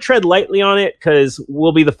try to tread lightly on it because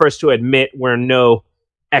we'll be the first to admit we're no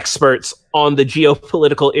experts on the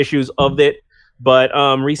geopolitical issues of it. But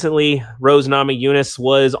recently, Rose Namajunas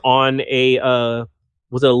was on a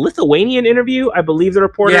Lithuanian interview. I believe the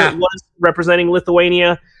reporter was representing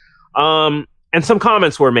Lithuania. And some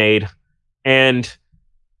comments were made. And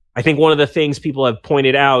I think one of the things people have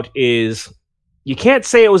pointed out is you can't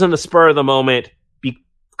say it was in the spur of the moment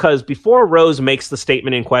because before Rose makes the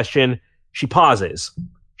statement in question, she pauses.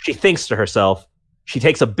 She thinks to herself. She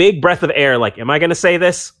takes a big breath of air like, am I going to say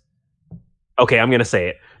this? Okay, I'm going to say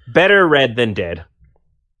it. Better red than dead.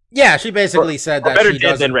 Yeah, she basically said that better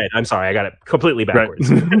dead than red. I'm sorry, I got it completely backwards.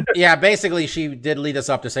 Right. Yeah, basically she did lead us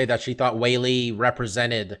up to say that she thought Weili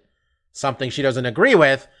represented something she doesn't agree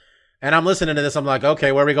with. And I'm listening to this. I'm like,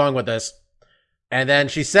 okay, where are we going with this? And then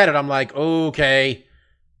she said it. I'm like, okay,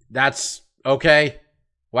 that's okay.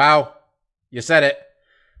 Wow, you said it.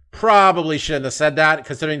 Probably shouldn't have said that,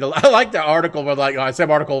 considering I like the article where, the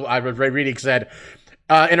same article I was reading said,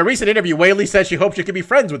 in a recent interview, Weili said she hoped she could be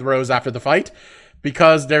friends with Rose after the fight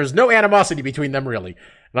because there's no animosity between them, really.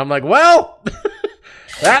 And I'm like, well,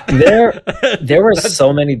 there were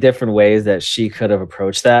so many different ways that she could have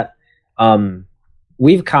approached that.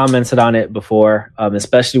 We've commented on it before,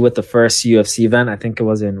 especially with the first UFC event. I think it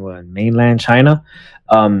was in mainland China,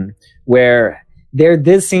 where there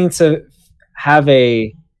did seem to have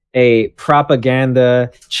a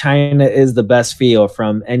propaganda China is the best feel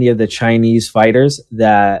from any of the Chinese fighters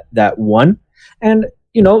that won. And,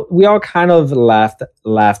 we all kind of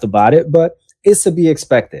laughed about it, but it's to be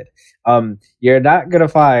expected. You're not going to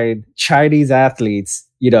find Chinese athletes,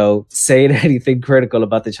 saying anything critical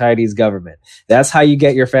about the Chinese government. That's how you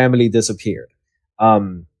get your family disappeared.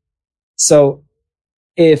 So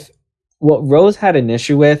if what Rose had an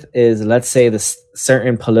issue with is, let's say, the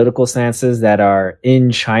certain political stances that are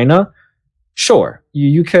in China, sure,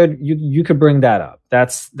 you could bring that up.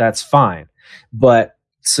 That's fine. But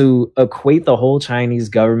to equate the whole Chinese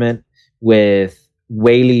government with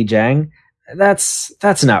Weili Zhang,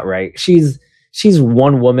 that's not right. She's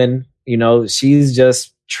one woman, she's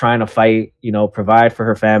just trying to fight, provide for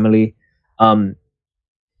her family.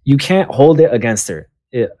 you can't hold it against her.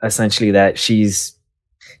 Essentially, that she's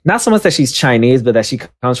not so much that she's Chinese, but that she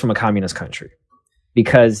comes from a communist country.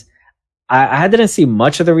 Because I didn't see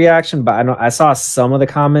much of the reaction, but I saw some of the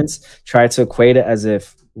comments try to equate it as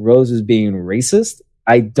if Rose was being racist.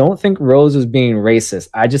 I don't think Rose was being racist.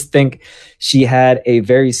 I just think she had a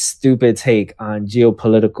very stupid take on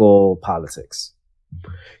geopolitical politics.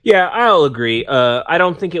 Yeah, I'll agree. I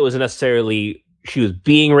don't think it was necessarily she was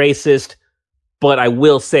being racist, but I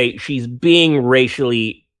will say she's being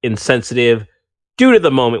racially insensitive due to the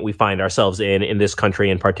moment we find ourselves in this country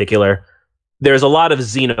in particular. There's a lot of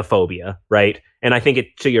xenophobia, right? And I think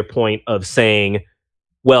to your point of saying,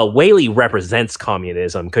 well, Whaley represents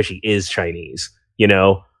communism because she is Chinese, you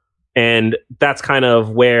know? And that's kind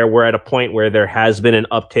of where we're at a point where there has been an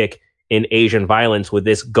uptick in Asian violence with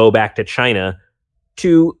this go back to China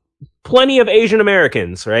to plenty of Asian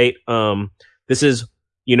Americans, right? This is,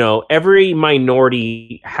 you know, every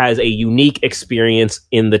minority has a unique experience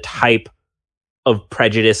in the type of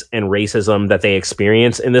prejudice and racism that they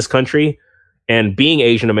experience in this country. And being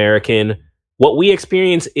Asian American, what we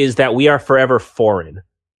experience is that we are forever foreign.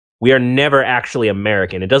 We are never actually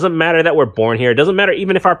American. It doesn't matter that we're born here. It doesn't matter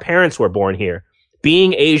even if our parents were born here.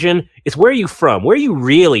 Being Asian is where are you from? Where are you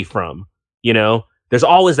really from? You know, there's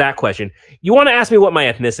always that question. You want to ask me what my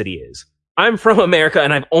ethnicity is? I'm from America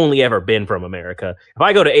and I've only ever been from America. If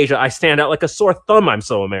I go to Asia, I stand out like a sore thumb. I'm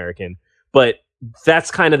so American. But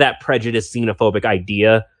that's kind of that prejudiced xenophobic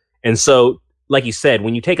idea. And so, like you said,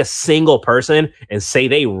 when you take a single person and say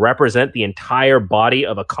they represent the entire body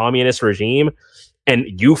of a communist regime and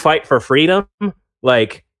you fight for freedom,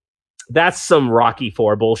 like that's some Rocky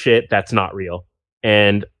IV bullshit. That's not real.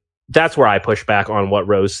 And that's where I push back on what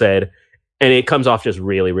Rose said. And it comes off just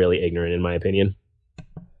really, really ignorant, in my opinion.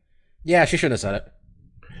 Yeah, she shouldn't have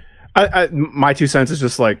said it. My 2 cents is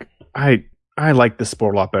just like, I like this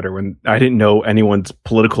sport a lot better when I didn't know anyone's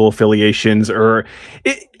political affiliations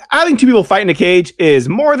having two people fight in a cage is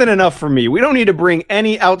more than enough for me. We don't need to bring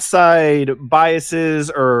any outside biases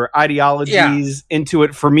or ideologies into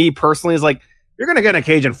it. For me personally, is like, you're going to get in a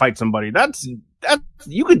cage and fight somebody. That's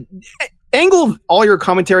you could angle all your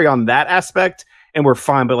commentary on that aspect and we're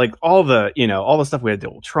fine. But like all the stuff we had to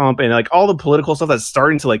deal with Trump and like all the political stuff that's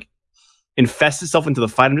starting to like infest itself into the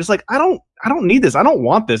fight. I'm just like, I don't need this. I don't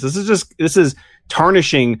want this. This is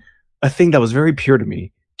tarnishing a thing that was very pure to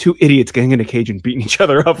me. Two idiots getting in a cage and beating each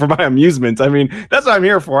other up for my amusement. I mean, that's what I'm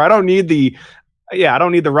here for. I don't need the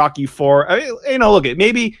Rocky IV. Look,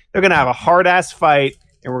 maybe they're going to have a hard ass fight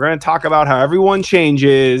and we're going to talk about how everyone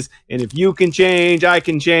changes. And if you can change, I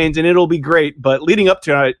can change and it'll be great. But leading up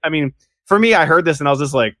to it, I mean, for me, I heard this and I was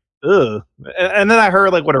just like, ugh. And then I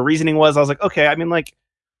heard like what her reasoning was. I was like, okay, I mean, like,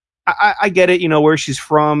 I get it, where she's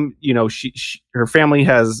from, her family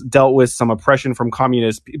has dealt with some oppression from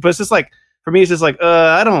communists, but it's just like, for me, it's just like,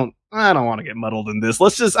 I don't want to get muddled in this.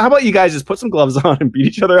 How about you guys just put some gloves on and beat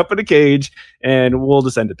each other up in a cage and we'll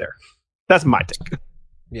just end it there. That's my take.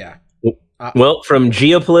 Yeah. Well, from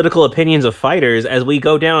geopolitical opinions of fighters, as we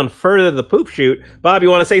go down further the poop chute, Bob, you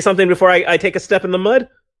want to say something before I take a step in the mud?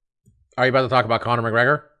 Are you about to talk about Conor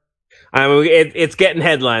McGregor? I mean, it's getting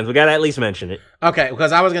headlines. We got to at least mention it. Okay,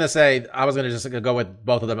 because I was going to just go with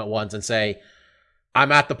both of them at once and say,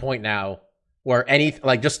 I'm at the point now where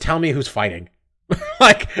just tell me who's fighting.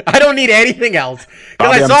 Like, I don't need anything else.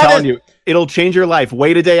 Bobby, I'm telling you, it'll change your life.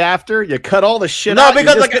 Wait a day after, you cut all the shit out,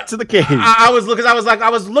 because you just get to the cage. I was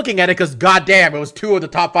looking at it because goddamn, it was 2 of the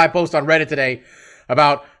top 5 posts on Reddit today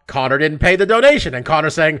about Conor didn't pay the donation and Conor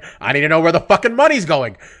saying, I need to know where the fucking money's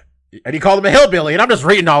going. And he called him a hillbilly, and I'm just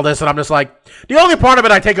reading all this, and I'm just like, the only part of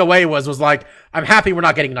it I take away was like, I'm happy we're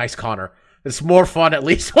not getting nice Conor. It's more fun, at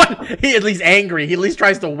least when he at least angry. He at least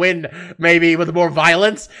tries to win, maybe with more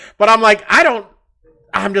violence. But I'm like,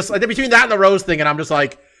 I'm just like, between that and the Rose thing, and I'm just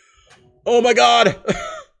like, oh my god,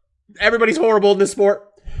 everybody's horrible in this sport.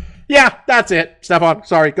 Yeah, that's it. Stefan,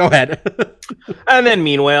 sorry, go ahead. And then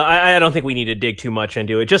meanwhile, I don't think we need to dig too much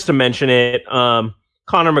into it. Just to mention it,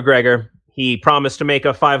 Conor McGregor, he promised to make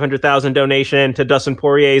a $500,000 donation to Dustin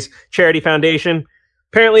Poirier's charity foundation.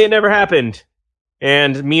 Apparently it never happened.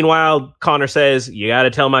 And meanwhile, Conor says, you got to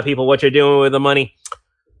tell my people what you're doing with the money.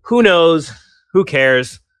 Who knows? Who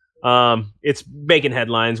cares? It's making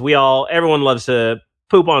headlines. Everyone loves to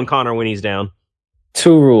poop on Conor when he's down.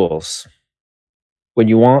 2 rules. When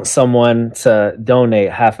you want someone to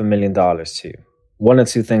donate $500,000 to you, 1 of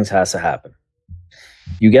 2 things has to happen.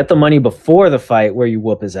 You get the money before the fight where you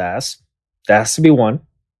whoop his ass. That has to be one,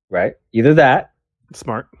 right? Either that.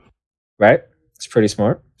 Smart. Right? It's pretty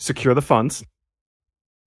smart. Secure the funds.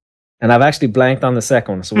 And I've actually blanked on the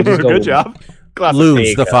second one, so we'll just go. Good job.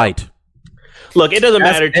 Lose the fight. Look, it doesn't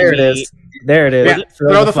matter to There me. it is. There it is. Yeah,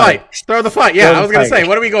 throw the fight. Throw the fight. Yeah, Throw the I was going to fight. say,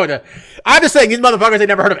 what are we going to? I'm just saying, these motherfuckers, they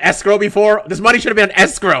never heard of escrow before. This money should have been an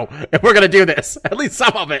escrow if we're going to do this. At least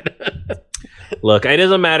some of it. Look, it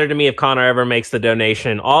doesn't matter to me if Connor ever makes the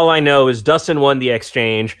donation. All I know is Dustin won the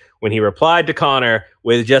exchange when he replied to Connor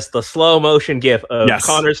with just the slow motion gif of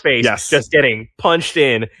Connor's face just getting punched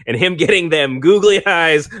in and him getting them googly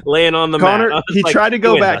eyes laying on the Connor, mat. he tried to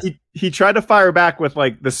go back. He tried to fire back with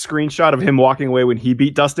like the screenshot of him walking away when he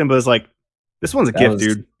beat Dustin, but it's like, this one's a gift,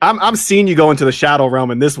 dude. I'm seeing you go into the shadow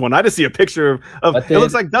realm in this one. I just see a picture of it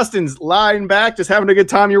looks like Dustin's lying back, just having a good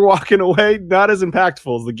time. You're walking away. Not as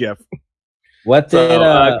impactful as the gift. What did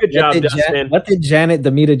good job, Dustin. What did Janet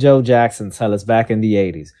Demita Joe Jackson tell us back in the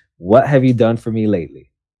 80s? What have you done for me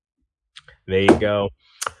lately? There you go.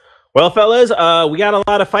 Well, fellas, we got a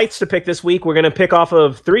lot of fights to pick this week. We're going to pick off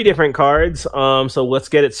of 3 different cards. So let's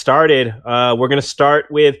get it started. We're going to start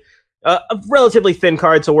with a relatively thin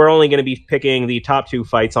card, so we're only going to be picking the top 2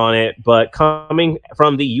 fights on it. But coming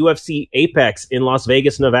from the UFC Apex in Las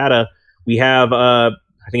Vegas, Nevada, we have, I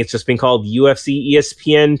think it's just been called UFC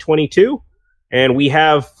ESPN 22. And we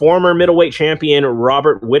have former middleweight champion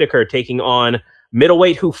Robert Whittaker taking on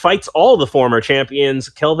middleweight who fights all the former champions,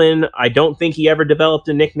 Kelvin. I don't think he ever developed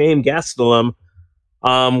a nickname, Gastelum.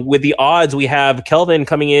 With the odds, we have Kelvin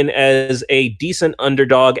coming in as a decent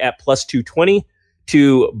underdog at plus 220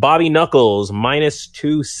 to Bobby Knuckles minus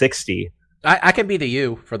 260. I can be the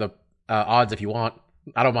you for the odds if you want.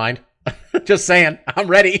 I don't mind. Just saying. I'm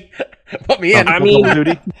ready. Put me in. I mean,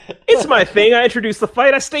 it's my thing. I introduce the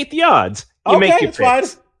fight. I state the odds. You make your it's fine.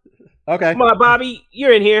 Okay. Come on, Bobby.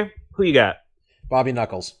 You're in here. Who you got? Bobby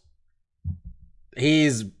Knuckles.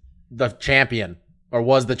 He's the champion, or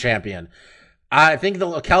was the champion. I think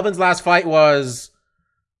Kelvin's last fight was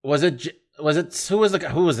who was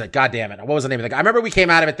it? God damn it. What was the name of the guy? I remember we came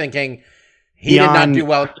out of it thinking he did not do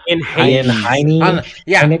well. Ian Heine.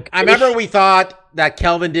 I remember we thought that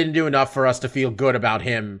Kelvin didn't do enough for us to feel good about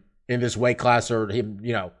him in this weight class, or him,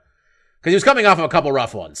 because he was coming off of a couple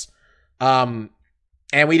rough ones. And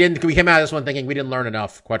we came out of this one thinking we didn't learn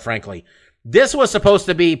enough, quite frankly. This was supposed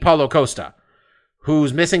to be Paulo Costa,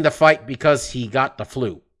 who's missing the fight because he got the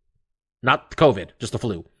flu. Not COVID, just the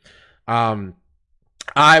flu.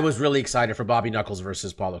 I was really excited for Bobby Knuckles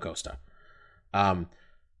versus Paulo Costa.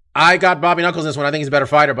 I got Bobby Knuckles in this one. I think he's a better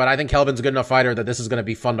fighter, but I think Kelvin's a good enough fighter that this is going to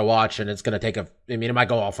be fun to watch, and it's going to take it might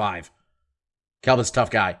go all 5. Kelvin's a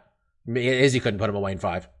tough guy. Izzy couldn't put him away in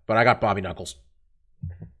 5, but I got Bobby Knuckles.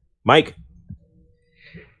 Mike?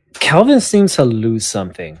 Kelvin seems to lose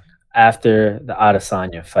something after the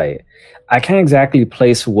Adesanya fight. I can't exactly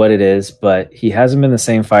place what it is, but he hasn't been the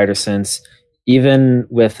same fighter since, even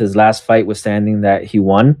with his last fight withstanding that he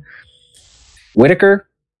won. Whittaker,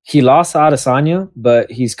 he lost to Adesanya, but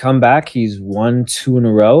he's come back. He's won 2 in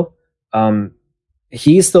a row.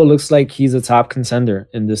 He still looks like he's a top contender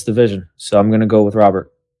in this division. So I'm going to go with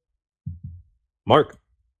Robert. Mark?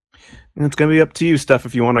 It's going to be up to you, Steph,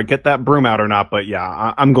 if you want to get that broom out or not. But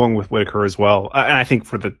yeah, I'm going with Whittaker as well. And I think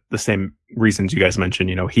for the same reasons you guys mentioned,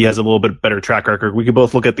 he has a little bit better track record. We could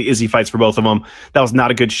both look at the Izzy fights for both of them. That was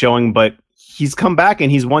not a good showing, but he's come back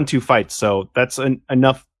and he's won 2 fights. So that's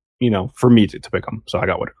enough, for me to pick him. So I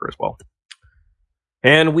got Whittaker as well.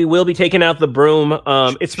 And we will be taking out the broom.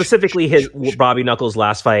 It's specifically Bobby Knuckles'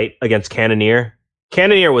 last fight against Cannonier.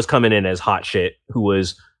 Cannonier was coming in as hot shit, who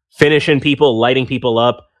was finishing people, lighting people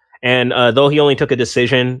up. And though he only took a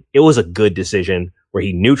decision, it was a good decision where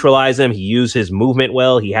he neutralized him. He used his movement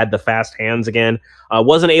well. He had the fast hands again.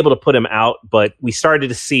 Wasn't able to put him out, but we started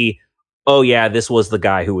to see, oh yeah, this was the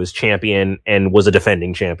guy who was champion and was a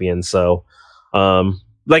defending champion. So,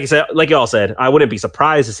 like I said, like y'all said, I wouldn't be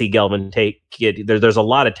surprised to see Kelvin take it. There's a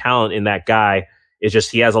lot of talent in that guy. It's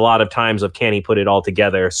just he has a lot of times of can he put it all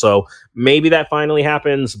together. So maybe that finally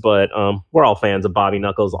happens, but we're all fans of Bobby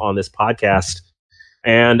Knuckles on this podcast.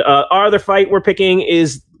 And our other fight we're picking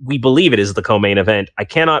is, we believe it is the co-main event. I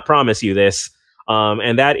cannot promise you this.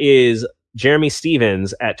 And that is Jeremy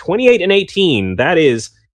Stephens at 28-18. That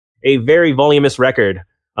is a very voluminous record.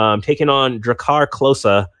 Taking on Drakkar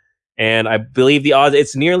Klose. And I believe the odds,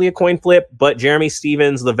 it's nearly a coin flip, but Jeremy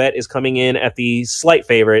Stephens, the vet, is coming in at the slight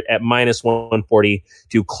favorite at minus 140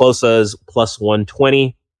 to Klose's plus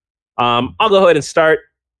 120. I'll go ahead and start.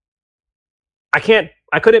 I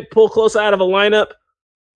couldn't pull Klose out of a lineup,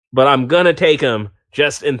 but I'm going to take him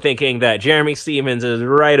just in thinking that Jeremy Stephens is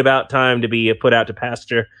right about time to be put out to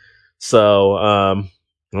pasture. So I'm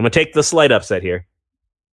going to take the slight upset here.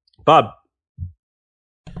 Bob?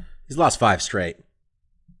 He's lost 5 straight.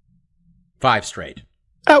 5 straight.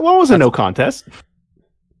 What was a no contest?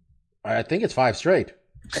 I think it's 5 straight.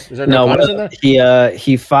 Is there no Contests in there?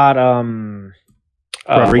 He fought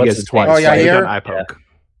Rodriguez twice. Oh, yeah, He here? got eye poke.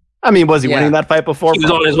 I mean, was he winning that fight before? He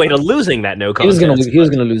was on his way to losing that no he contest. was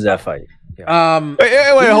gonna lose that fight. Yeah.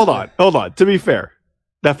 Wait, hold on. To be fair,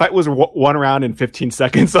 that fight was 1 round in 15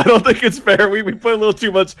 seconds. So I don't think it's fair. We put a little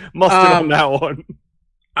too much mustard on that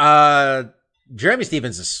one. Jeremy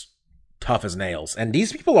Stevens is tough as nails, and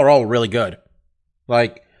these people are all really good.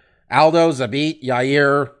 Like Aldo, Zabit,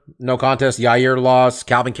 Yair, no contest. Yair lost.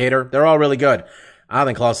 Calvin Kattar, they're all really good. I don't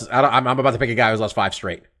think Close is. I'm about to pick a guy who's lost 5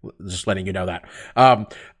 straight. Just letting you know that.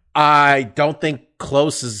 I don't think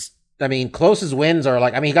Close's wins are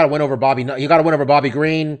like. I mean, he got to win over Bobby. You got to win over Bobby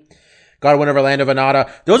Green. Got to win over Lando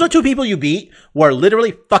Venata. Those are 2 people you beat where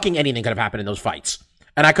literally fucking anything could have happened in those fights,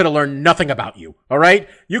 and I could have learned nothing about you. All right,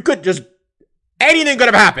 you could just anything could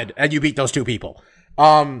have happened, and you beat those 2 people.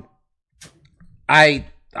 I'm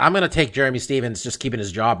gonna take Jeremy Stevens, just keeping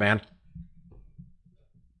his job, man.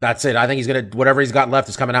 That's it. I think he's gonna whatever he's got left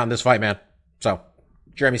is coming out in this fight, man. So,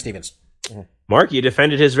 Jeremy Stevens. Mark, you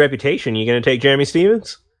defended his reputation. You going to take Jeremy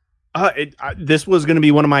Stevens? This was going to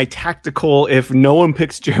be one of my tactical. If no one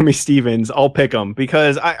picks Jeremy Stevens, I'll pick him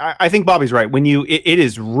because I think Bobby's right. When it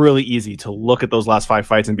is really easy to look at those last 5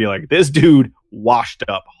 fights and be like, this dude washed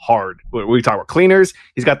up hard. We talk about cleaners.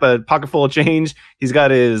 He's got the pocket full of change. He's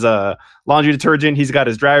got his laundry detergent. He's got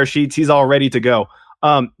his dryer sheets. He's all ready to go.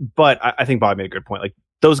 But I think Bobby made a good point. Like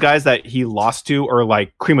those guys that he lost to are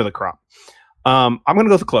like cream of the crop. I'm gonna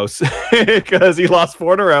go with Close because he lost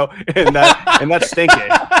 4 in a row, and that's stinky.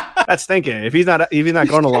 That's stinky. If he's not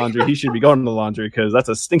going to laundry, he should be going to laundry because that's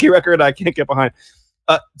a stinky record I can't get behind.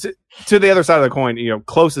 To the other side of the coin,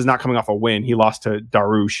 Close is not coming off a win. He lost to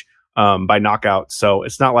Darush by knockout, so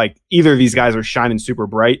it's not like either of these guys are shining super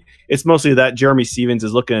bright. It's mostly that Jeremy Stevens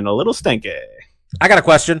is looking a little stinky. I got a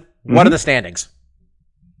question. What are the standings?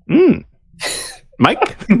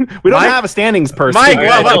 Mike, we don't have a standings person. Mike,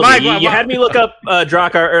 you had me look up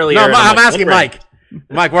Drakkar earlier. No, I'm asking Mike.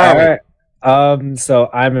 Mike, where are we? So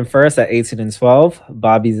I'm in first at 18-12.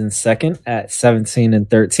 Bobby's in second at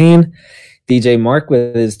 17-13. DJ Mark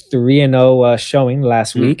with his 3-0 showing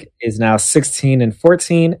last week is now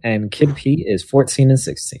 16-14, and Kid P is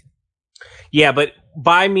 14-16. Yeah, but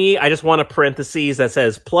by me, I just want a parentheses that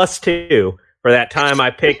says +2. For that time,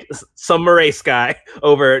 I picked some Moraes guy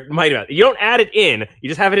over Mighty Mouse. You don't add it in; you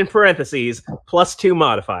just have it in parentheses +2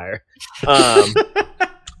 modifier.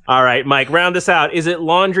 All right, Mike, round this out. Is it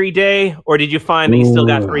laundry day, or did you find that you still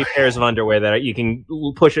got 3 pairs of underwear that you can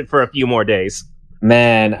push it for a few more days?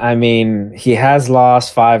 Man, I mean, he has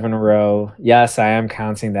lost 5 in a row. Yes, I am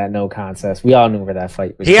counting that no contest. We all knew where that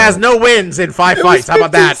fight was. He has no wins in 5 fights. How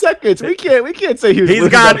about that? Seconds. We can't say he's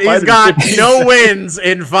got no wins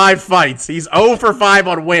in 5 fights. He's 0 for 5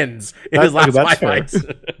 on wins in his last 5 fights.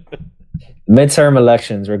 Midterm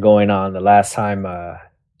elections were going on the last time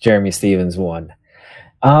Jeremy Stevens won.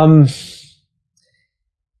 I'm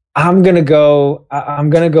gonna go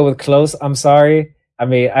with Close. I'm sorry. I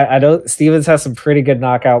mean, I don't. Stevens has some pretty good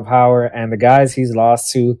knockout power, and the guys he's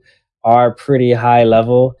lost to are pretty high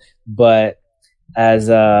level. But as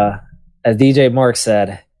DJ Mark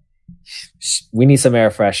said, we need some air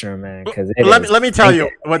freshener, man. Because let me tell you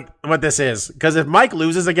what this is. Because if Mike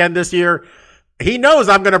loses again this year, he knows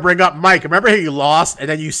I'm going to bring up Mike. Remember how you lost, and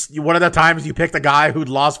then you one of the times you picked a guy who'd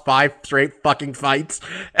lost 5 straight fucking fights.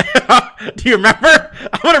 Do you remember?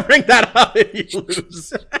 I'm going to bring that up if you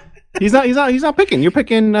lose. He's not picking. You're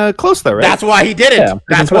picking Close though, right? That's why he did it. Yeah,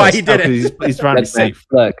 that's why he did it. He's trying to be safe.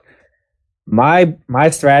 Look, my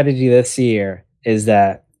strategy this year is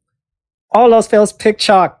that all else fails, pick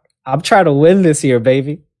Chalk. I'm trying to win this year,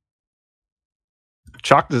 baby.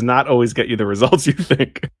 Chalk does not always get you the results you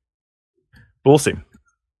think. But we'll see.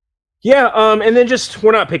 Yeah, and then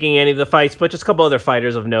we're not picking any of the fights, but just a couple other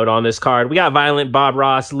fighters of note on this card. We got Violent Bob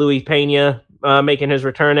Ross, Louis Pena making his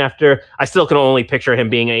return after. I still can only picture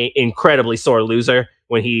him being an incredibly sore loser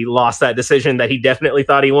when he lost that decision that he definitely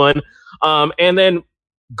thought he won. And then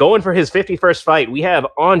going for his 51st fight, we have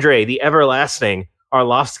Andre the Everlasting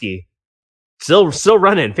Arlovsky. Still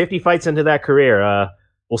running 50 fights into that career.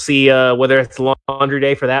 We'll see whether it's laundry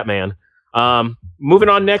day for that man. Moving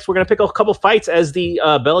on next, we're going to pick a couple fights as the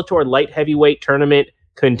Bellator light heavyweight tournament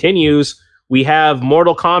continues. We have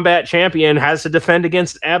Mortal Kombat champion has to defend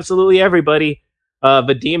against absolutely everybody.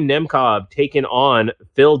 Vadim Nemkov taking on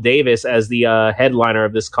Phil Davis as the headliner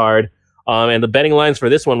of this card. And the betting lines for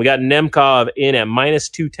this one, we got Nemkov in at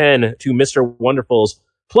 -210 to Mr. Wonderful's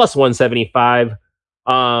 +175.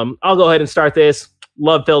 I'll go ahead and start this.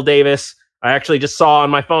 Love Phil Davis. I actually just saw on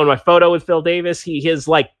my phone my photo with Phil Davis.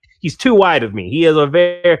 He's too wide of me. He is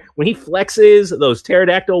when he flexes those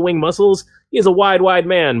pterodactyl wing muscles, he is a wide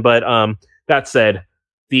man. But that said,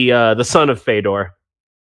 the son of Fedor.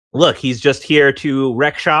 Look, he's just here to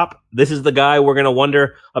wreck shop. This is the guy we're gonna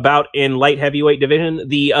wonder about in light heavyweight division.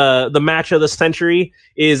 The match of the century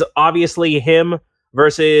is obviously him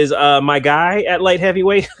versus my guy at light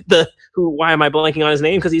heavyweight. Why am I blanking on his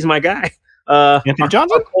name? Because he's my guy. Anthony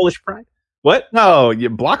Johnson? Polish pride. What? No,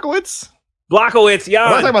 Blachowicz? Blachowicz, Jan.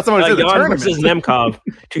 I'm talking about someone who's in the Jan tournament. versus Nemkov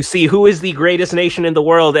to see who is the greatest nation in the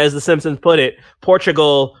world, as The Simpsons put it,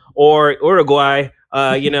 Portugal or Uruguay.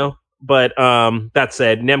 But that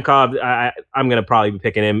said, Nemkov, I'm going to probably be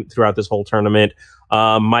picking him throughout this whole tournament.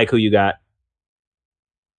 Mike, who you got?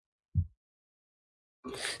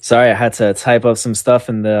 Sorry, I had to type up some stuff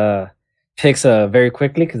in the picks very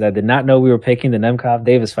quickly because I did not know we were picking the Nemkov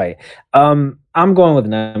Davis fight. I'm going with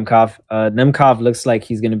Nemkov. Nemkov looks like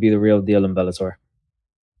he's going to be the real deal in Bellator.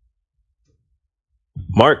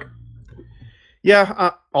 Mark?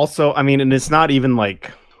 Yeah, also, I mean, and it's not even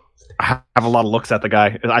like I have a lot of looks at the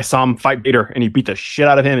guy. I saw him fight Bader, and he beat the shit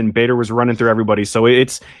out of him, and Bader was running through everybody. So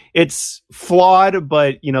it's flawed,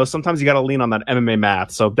 but, sometimes you got to lean on that MMA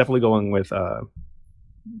math. So definitely going with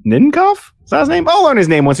Ninkov? Is that his name? I'll learn his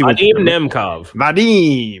name once he went. Vadim Nemkov.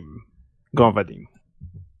 Vadim. Go on, Vadim.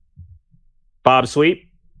 Bob Sweet?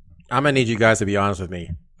 I'm going to need you guys to be honest with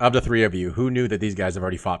me. Of the three of you, who knew that these guys have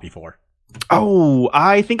already fought before? Oh,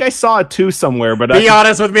 I think I saw it too somewhere, but Be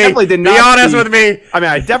honest with me. Definitely did not Be honest with me. I mean,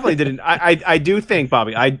 I definitely didn't. I do think,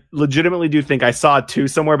 Bobby, I legitimately do think I saw it too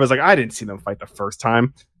somewhere, but I was like, I didn't see them fight the first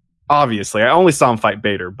time. Obviously, I only saw him fight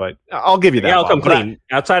Bader, but I'll give you that. Yeah, I'll come Bob. clean.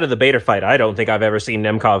 Outside of the Bader fight, I don't think I've ever seen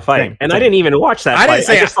Nemkov fight, Same. and I didn't even watch that I fight. didn't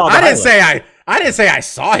say just saw the I didn't highlights. say I didn't say I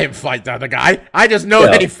saw him fight the other guy. I just know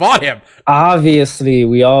that he fought him. Obviously,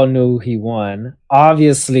 we all knew he won.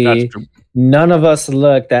 Obviously, That's true. none of us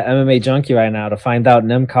looked at MMA Junkie right now to find out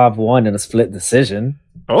Nemkov won in a split decision.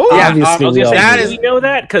 Oh, Yeah, Obviously, I was we gonna all say, that knew. do is- you know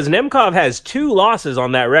that? Because Nemkov has 2 losses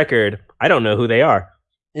on that record. I don't know who they are.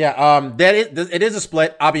 Yeah, it is a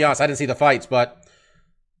split. I'll be honest, I didn't see the fights, but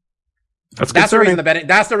that's that's the concerning. reason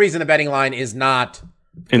that's the reason the betting line is not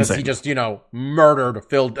because Insane. he just murdered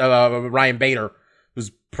Ryan Bader,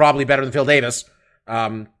 who's probably better than Phil Davis,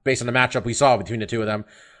 based on the matchup we saw between the two of them.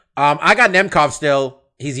 I got Nemkov still.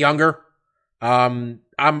 He's younger. I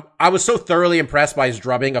was so thoroughly impressed by his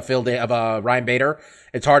drubbing of Ryan Bader.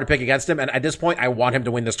 It's hard to pick against him, and at this point, I want him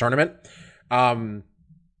to win this tournament.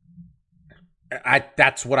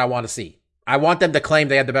 That's what I want to see. I want them to claim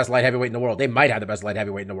they have the best light heavyweight in the world. They might have the best light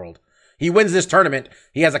heavyweight in the world. He wins this tournament,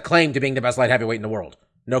 he has a claim to being the best light heavyweight in the world.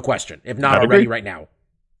 No question. If not I'd already agree. right now.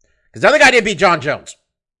 Because the other guy didn't beat John Jones.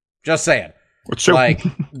 Just saying. It's true. Like,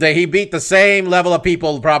 he beat the same level of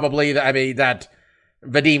people probably, that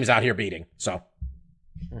Vadim's out here beating. So.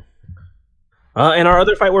 And our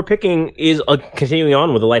other fight we're picking is continuing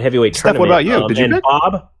on with the light heavyweight Steph, tournament. what about you? Did you and pick?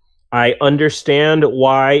 Bob, I understand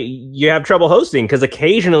why you have trouble hosting, because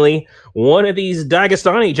occasionally one of these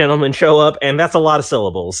Dagestani gentlemen show up, and that's a lot of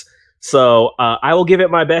syllables. So I will give it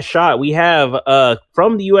my best shot. We have,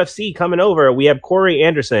 from the UFC coming over, we have Corey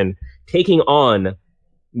Anderson taking on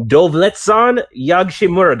Dovletsan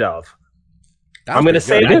Yagshimuradov. I'm going to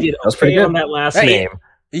say I did That's pretty okay good. on that last Hey, name.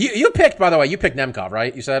 You picked, by the way, Nemkov,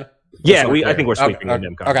 right? You said? Yeah, I think we're sweeping okay,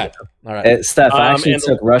 on Nemkov. Okay. All right. Steph, I actually and-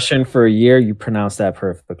 took Russian for a year. You pronounced that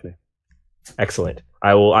perfectly. Excellent.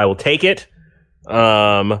 I will take it.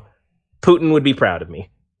 Putin would be proud of me.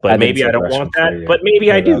 But I maybe didn't I don't take want Russian for a that. year. But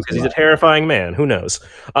maybe I Yeah, do, that was because he's a a lot. terrifying man. Who knows?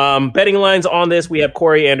 Betting lines on this, we have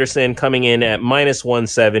Corey Anderson coming in at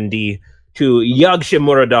 -170 to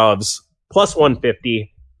Yagshimuradov's +150.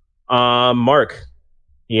 Mark,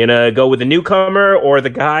 you gonna go with the newcomer or the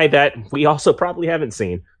guy that we also probably haven't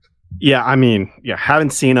seen? Yeah, I mean,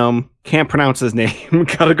 haven't seen him. Can't pronounce his name.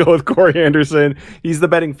 Gotta go with Corey Anderson. He's the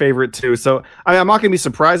betting favorite too. So I'm not gonna be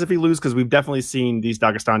surprised if he loses, because we've definitely seen these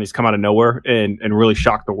Dagestanis come out of nowhere and really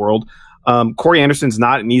shock the world. Corey Anderson's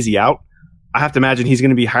not an easy out. I have to imagine he's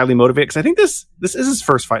gonna be highly motivated, because I think this is his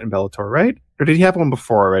first fight in Bellator, right? Or did he have one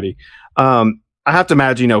before already? I have to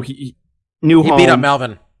imagine, he knew He home. beat up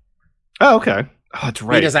Melvin. Oh, okay. Oh, that's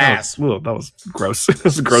right. Beat his ass. That was gross. That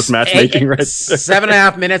was gross matchmaking right there.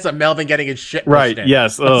 7.5 minutes of Melvin getting his shit pushed Right. in.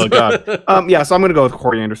 Yes. Oh god. Yeah. So I'm going to go with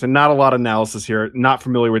Corey Anderson. Not a lot of analysis here. Not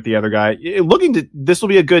familiar with the other guy. This will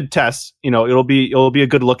be a good test. It'll be a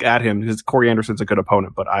good look at him, because Corey Anderson's a good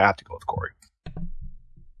opponent. But I have to go with Corey.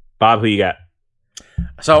 Bob, who you got?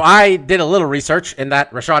 So I did a little research in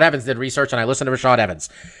that Rashad Evans did research, and I listened to Rashad Evans.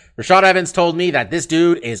 Rashad Evans told me that this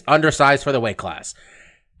dude is undersized for the weight class.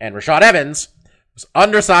 And Rashad Evans was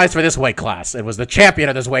undersized for this weight class. It was the champion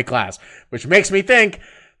of this weight class, which makes me think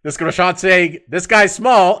Rashad saying, this guy's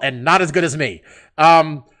small and not as good as me.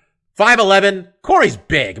 Fought 5'11". Corey's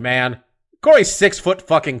big, man. Corey's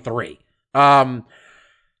 6'3".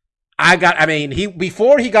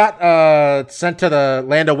 Before he got sent to the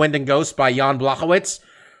land of wind and ghosts by Jan Blachowicz,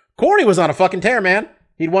 Corey was on a fucking tear, man.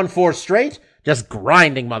 He'd won 4 straight, just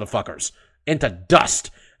grinding motherfuckers into dust.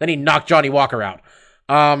 Then he knocked Johnny Walker out.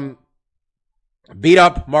 Beat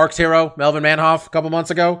up Mark's hero, Melvin Manhoff, a couple months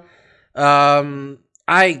ago. I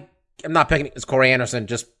am not picking as Corey Anderson,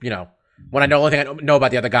 just, when I know the only thing I know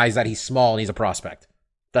about the other guy is that he's small and he's a prospect.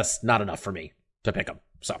 That's not enough for me to pick him.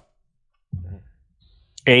 So,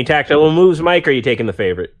 any tactical moves, Mike, or are you taking the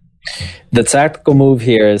favorite? The tactical move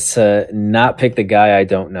here is to not pick the guy I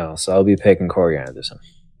don't know. So I'll be picking Corey Anderson.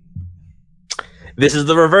 This is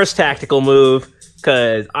the reverse tactical move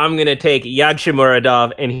because I'm going to take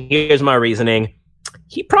Yagshimuradov, and here's my reasoning.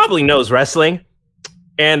 He probably knows wrestling,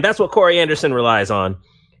 and that's what Corey Anderson relies on.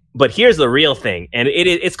 But here's the real thing, and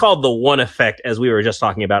it's called the one effect, as we were just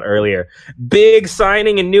talking about earlier. Big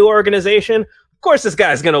signing and new organization. Of course this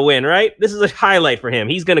guy's going to win, right? This is a highlight for him.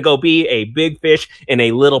 He's going to go be a big fish in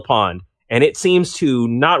a little pond. And it seems to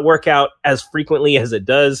not work out as frequently as it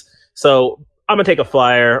does. So I'm going to take a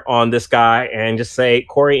flyer on this guy and just say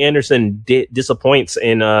Corey Anderson disappoints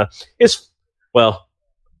in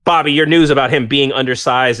Bobby, your news about him being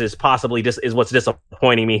undersized is possibly is what's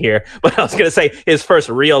disappointing me here. But I was going to say his first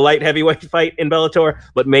real light heavyweight fight in Bellator,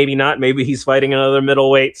 but maybe not. Maybe he's fighting another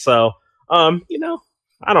middleweight. So,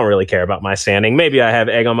 I don't really care about my standing. Maybe I have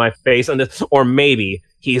egg on my face, or maybe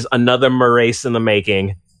he's another Moraes in the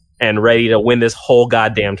making and ready to win this whole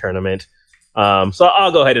goddamn tournament. So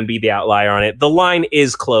I'll go ahead and be the outlier on it. The line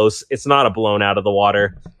is close. It's not a blown out of the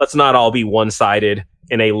water. Let's not all be one-sided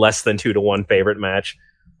in a less than 2-1 favorite match.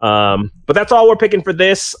 But that's all we're picking for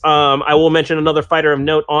this. I will mention another fighter of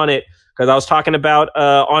note on it because I was talking about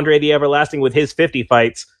Andre the Everlasting with his 50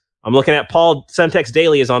 fights. I'm looking at Paul Semtex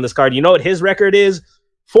Daly is on this card. You know what his record is?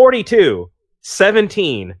 42,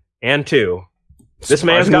 17, and 2. This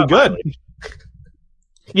man's got good.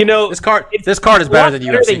 This card is better than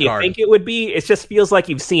UFC than you think it would be. It just feels like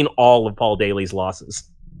you've seen all of Paul Daly's losses.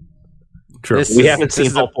 True. We haven't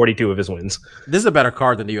seen all 42 of his wins. This is a better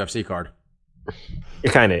card than the UFC card.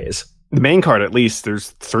 It kind of is. The main card, at least,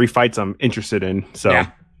 there's 3 fights I'm interested in. So,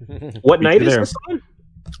 yeah. What night is this on?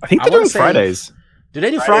 I think they're doing Fridays. Do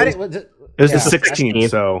they do Friday? It was the 16th,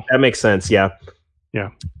 so that makes sense. Yeah.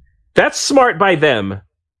 Yeah. That's smart by them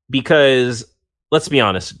because, let's be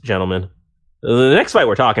honest, gentlemen, the next fight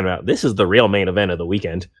we're talking about, this is the real main event of the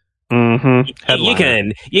weekend. Mm-hmm.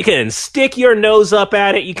 You can stick your nose up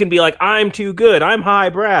at it. You can be like, I'm too good. I'm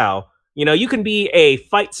highbrow. You can be a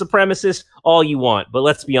fight supremacist all you want, but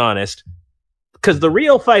let's be honest, because the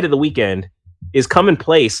real fight of the weekend is coming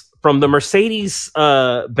place from the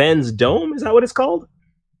Mercedes-Benz Dome. Is that what it's called?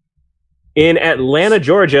 In Atlanta,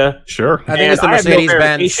 Georgia. Sure. I think it's the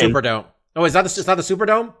Mercedes-Benz Superdome. Oh, it's not the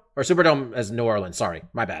Superdome? Or Superdome as New Orleans. Sorry,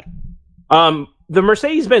 my bad. The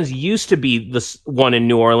Mercedes-Benz used to be the one in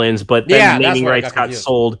New Orleans, but then naming rights got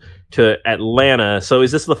sold to Atlanta. So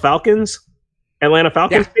is this the Falcons? Atlanta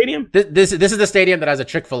Falcons Stadium? This is the stadium that has a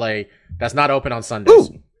Chick-fil-A that's not open on Sundays.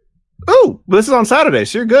 Ooh, this is on Saturday,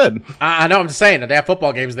 so you're good. I know, I'm just saying that they have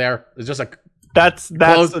football games there. It's just that's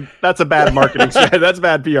a bad marketing strategy. That's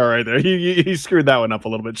bad PR right there. He screwed that one up a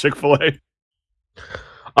little bit, Chick-fil-A.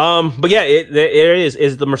 But yeah, it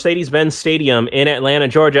is the Mercedes-Benz Stadium in Atlanta,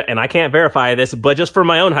 Georgia, and I can't verify this, but just for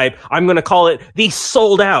my own hype, I'm going to call it the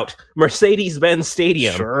sold-out Mercedes-Benz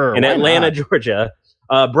Stadium in Atlanta, Georgia.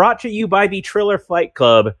 Brought to you by the Triller Fight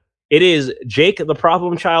Club. It is Jake the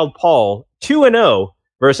Problem Child Paul 2-0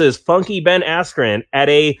 versus Funky Ben Askren at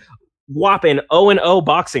a whopping 0-0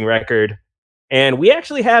 boxing record. And we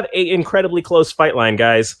actually have an incredibly close fight line,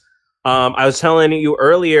 guys. I was telling you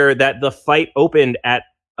earlier that the fight opened at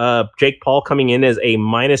Jake Paul coming in as a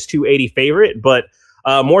minus 280 favorite, but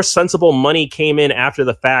more sensible money came in after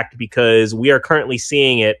the fact because we are currently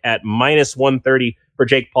seeing it at minus 130 for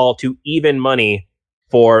Jake Paul to even money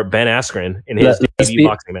for Ben Askren in his debut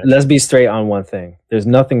boxing match. Let's be straight on one thing. There's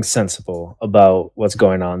nothing sensible about what's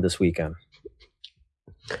going on this weekend.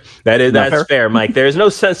 That's fair, Mike. There's no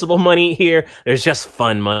sensible money here. There's just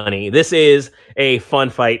fun money. This is a fun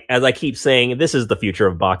fight. As I keep saying, this is the future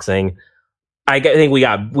of boxing. I think we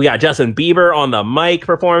got Justin Bieber on the mic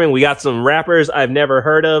performing. We got some rappers I've never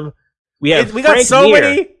heard of. We got so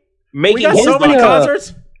many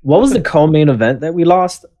concerts. What was the co-main event that we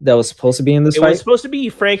lost that was supposed to be in this fight? It was supposed to be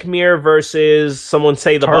Frank Mir versus someone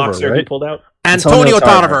say the Tarver, boxer who pulled out. Antonio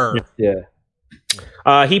Tarver.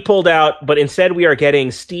 Yeah. He pulled out, but instead we are getting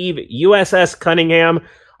Steve USS Cunningham.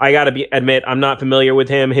 I gotta admit, I'm not familiar with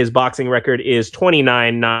him. His boxing record is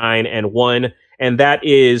 29-9-1, and that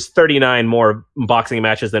is 39 more boxing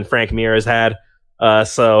matches than Frank Mir has had.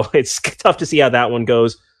 So it's tough to see how that one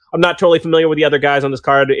goes. I'm not totally familiar with the other guys on this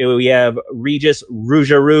card. We have Regis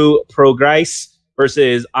Rougarou Prograis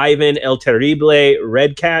versus Ivan El Terrible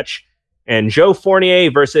Redcatch, and Joe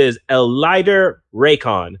Fournier versus Elider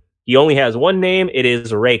Raycon. He only has one name. It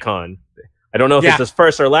is Raycon. I don't know if it's his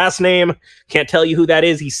first or last name. Can't tell you who that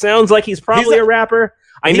is. He sounds like he's probably a rapper.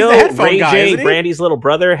 I know Ray J, Brandy's little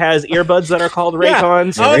brother, has earbuds that are called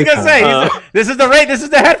Raycons. I was gonna say this is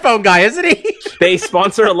the headphone guy, isn't he? They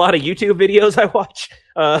sponsor a lot of YouTube videos I watch,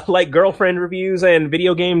 like Girlfriend Reviews and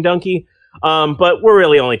Video Game Donkey. But we're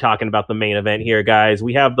really only talking about the main event here, guys.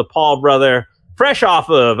 We have the Paul brother, fresh off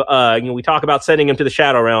of we talk about sending him to the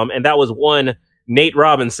Shadow Realm, and that was one Nate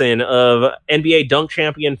Robinson of NBA Dunk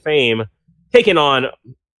Champion fame, taking on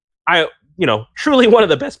truly one of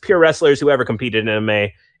the best pure wrestlers who ever competed in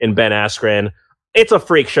MMA in Ben Askren. It's a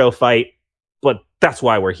freak show fight, but that's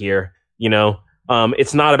why we're here,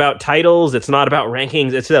 It's not about titles. It's not about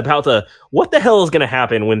rankings. It's about what the hell is going to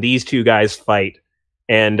happen when these two guys fight.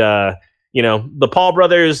 And, the Paul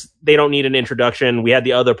brothers, they don't need an introduction. We had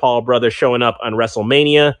the other Paul brothers showing up on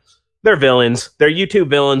WrestleMania. They're villains. They're YouTube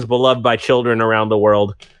villains beloved by children around the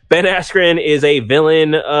world. Ben Askren is a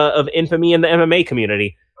villain of infamy in the MMA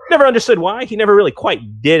community. Never understood why. He never really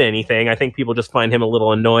quite did anything. I think people just find him a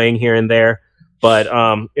little annoying here and there. But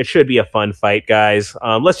it should be a fun fight, guys.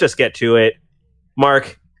 Let's just get to it.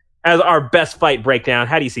 Mark, as our best fight breakdown,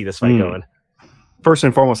 how do you see this fight going? First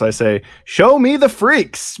and foremost, I say, show me the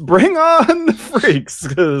freaks. Bring on the freaks.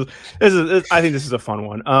 Because I think this is a fun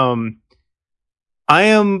one. I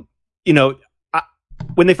am,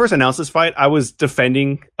 when they first announced this fight, I was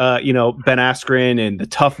defending, Ben Askren and the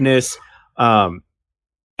toughness.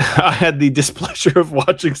 I had the displeasure of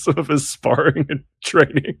watching some of his sparring and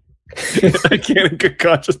training. I can't in good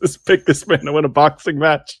consciousness pick this man to win a boxing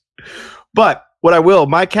match. But what I will,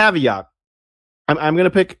 my caveat, I'm going to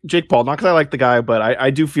pick Jake Paul, not because I like the guy, but I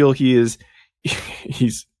do feel he's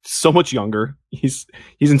so much younger. He's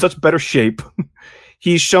in such better shape.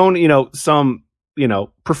 He's shown, some,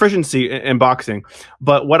 proficiency in boxing.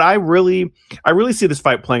 But what I really see this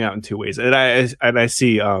fight playing out in two ways. And I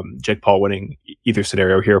see Jake Paul winning either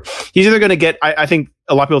scenario here. He's either going to get, I think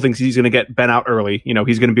a lot of people think he's going to get Ben out early.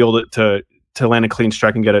 He's going to be able to land a clean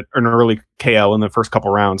strike and get an early KO in the first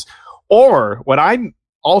couple rounds. Or what I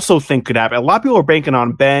also think could happen, a lot of people are banking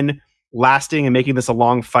on Ben lasting and making this a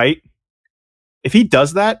long fight. If he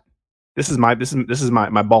does that, this is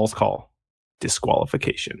my balls call.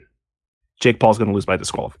 Disqualification. Jake Paul's going to lose by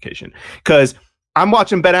disqualification. Because I'm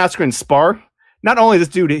watching Ben Askren spar. Not only does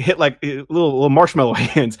this dude hit like little marshmallow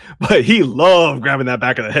hands, but he loved grabbing that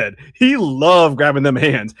back of the head. He loved grabbing them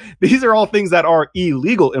hands. These are all things that are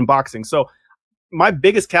illegal in boxing. So my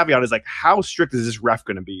biggest caveat is like, how strict is this ref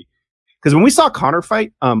going to be? Because when we saw Conor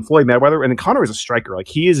fight Floyd Mayweather, and Conor is a striker, like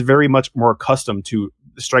he is very much more accustomed to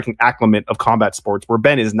the striking acclimate of combat sports, where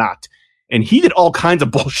Ben is not. And he did all kinds of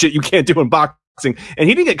bullshit you can't do in boxing. And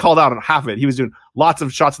he didn't get called out on half of it. He was doing lots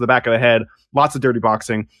of shots to the back of the head, lots of dirty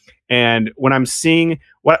boxing. And when I'm seeing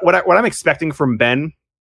what I'm expecting from Ben,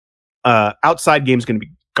 outside game is going to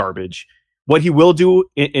be garbage. What he will do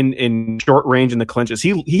in short range in the clinch is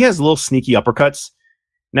he has little sneaky uppercuts.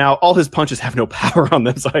 Now all his punches have no power on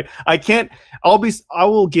them, so I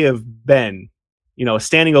will give Ben, a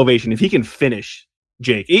standing ovation if he can finish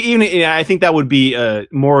Jake. Even I think that would be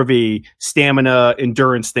more of a stamina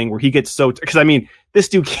endurance thing where he gets because this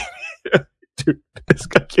dude can't. Dude, this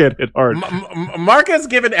guy can't hit hard. Mark has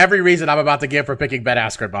given every reason I'm about to give for picking Ben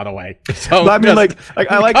Askren, by the way. So I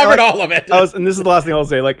covered all of it. And this is the last thing I'll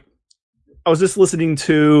say. I was just listening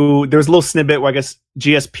to. There was a little snippet where I guess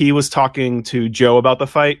GSP was talking to Joe about the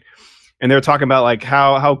fight, and they were talking about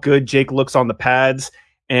how good Jake looks on the pads.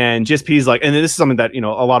 And GSP's and this is something that a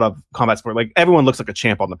lot of combat sport, everyone looks like a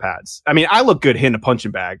champ on the pads. I look good hitting a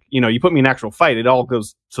punching bag. You put me in an actual fight, it all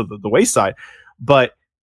goes to the wayside. But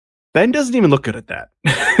Ben doesn't even look good at that.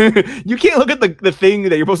 You can't look at the thing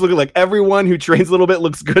that you're supposed to look at. Like everyone who trains a little bit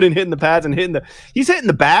looks good in hitting the pads and he's hitting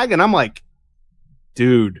the bag, and I'm like,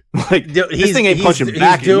 dude, this thing ain't punching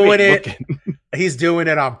back. He's doing it. He's doing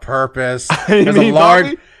it on purpose.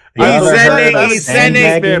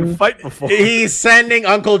 He's sending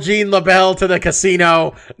Uncle Gene LaBelle to the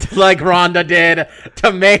casino like Rhonda did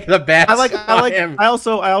to make the bets. I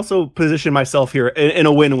also position myself here in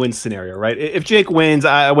a win-win scenario, right? If Jake wins,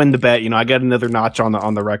 I win the bet. I get another notch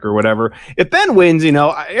on the record, or whatever. If Ben wins,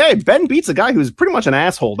 hey, Ben beats a guy who's pretty much an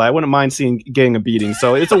asshole. I wouldn't mind getting a beating.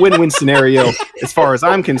 So it's a win-win scenario as far as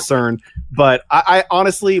I'm concerned. But I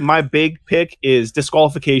honestly, my big pick is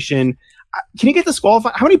disqualification. can you get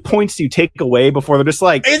disqualified? How many points do you take away before they're just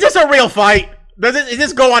like, Is this a real fight? Is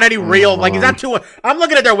this go on any real? Like, is that too? I'm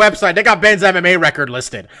looking at their website. They got Ben's MMA record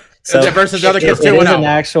listed versus the other kids 2-0.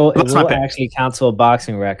 It will actually count to a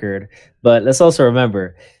boxing record. But let's also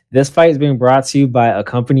remember, this fight is being brought to you by a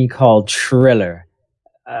company called Triller.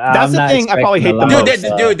 That's the thing. I probably hate them.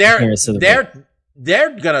 They're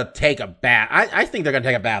gonna take a bath. I think they're gonna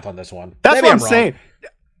take a bath on this one. That's what I'm saying.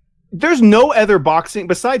 There's no other boxing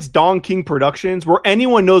besides Don King Productions where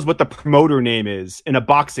anyone knows what the promoter name is in a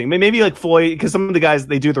boxing. Maybe like Floyd, because some of the guys,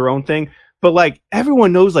 they do their own thing. But like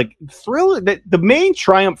everyone knows, like Thrill. The main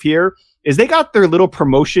triumph here is they got their little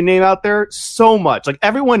promotion name out there so much. Like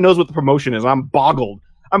everyone knows what the promotion is. I'm boggled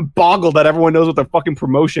that everyone knows what their fucking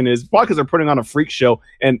promotion is. Probably because they're putting on a freak show.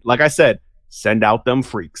 And like I said, send out them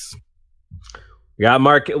freaks. We got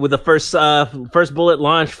Mark with the first bullet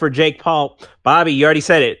launched for Jake Paul. Bobby, you already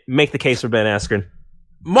said it. Make the case for Ben Askren.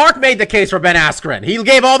 Mark made the case for Ben Askren. He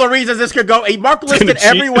gave all the reasons this could go. Mark listed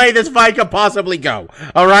every way this fight could possibly go.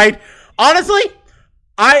 All right? Honestly,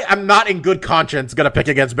 I am not in good conscience going to pick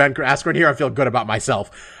against Ben Askren here. I feel good about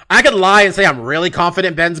myself. I could lie and say I'm really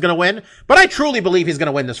confident Ben's going to win, but I truly believe he's going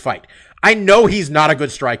to win this fight. I know he's not a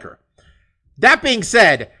good striker. That being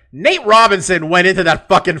said, Nate Robinson went into that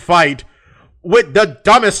fucking fight with the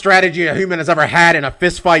dumbest strategy a human has ever had in a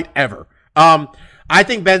fist fight ever. I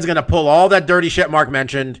think Ben's going to pull all that dirty shit Mark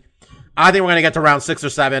mentioned. I think we're going to get to round 6 or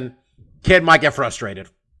 7. Kid might get frustrated.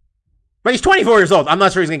 But he's 24 years old. I'm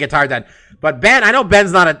not sure he's going to get tired then. But Ben, I know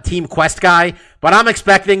Ben's not a Team Quest guy, but I'm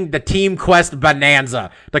expecting the Team Quest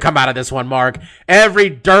bonanza to come out of this one, Mark.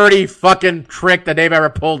 Every dirty fucking trick that they've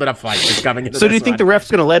ever pulled in a fight is coming into this. So do you think the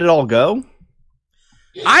ref's going to let it all go?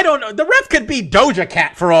 I don't know. The ref could be Doja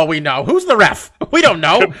Cat for all we know. Who's the ref? We don't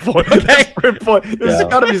know. Good point. Okay? Good point. There's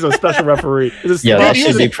got to be some special referee. Yeah, that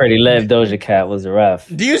should be pretty lit. Doja Cat was the ref.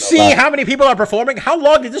 Do you see how many people are performing? How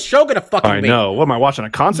long is this show going to fucking be? I know. What am I watching? A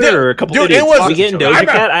concert or a couple dude, idiots? We getting Doja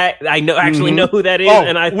Cat? I know actually know who that is,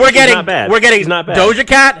 and I think he's not bad. We're getting he's not bad. Doja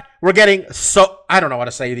Cat. We're getting I don't know how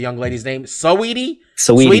to say the young lady's name. Saweetie.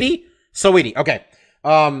 Okay.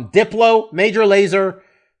 Diplo, Major Lazer,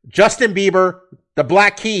 Justin Bieber, the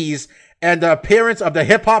Black Keys, and the appearance of the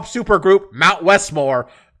hip-hop supergroup Mount Westmore,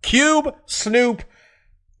 Cube, Snoop,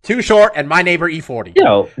 Too Short, and My Neighbor E40.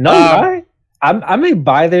 Yo, no lie. I may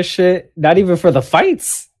buy this shit, not even for the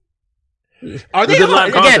fights. Are they good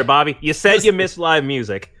live concert, again, Bobby? You said you missed live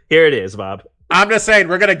music. Here it is, Bob. I'm just saying,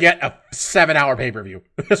 we're going to get a 7-hour pay-per-view.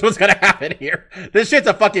 That's what's going to happen here. This shit's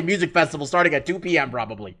a fucking music festival starting at 2 p.m.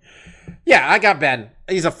 probably. Yeah, I got Ben.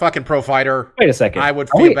 He's a fucking pro fighter. Wait a second. I would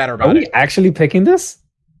feel better about it. Are we actually picking this?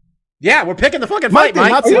 Yeah, we're picking the fucking fight,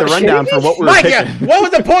 Mike. Not see the rundown for what we're Mike, picking. yeah, what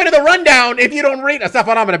was the point of the rundown if you don't read?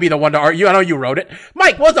 Stefan, I'm going to be the one to argue. I know you wrote it.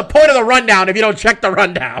 Mike, what's the point of the rundown if you don't check the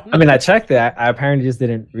rundown? I mean, I checked it. I apparently just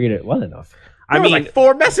didn't read it well enough. I mean, like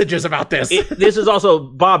 4 messages about this. This is also,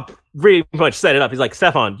 Bob pretty much set it up. He's like,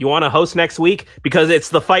 Stefan, you want to host next week? Because it's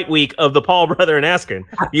the fight week of the Paul brother and Askren.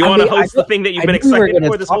 You want to host the thing that you've been excited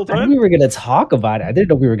for this whole time? I knew we were going to talk about it. I didn't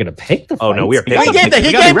know we were going to pick the fight. Oh, no, we are picking. He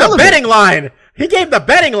gave the betting line. He gave the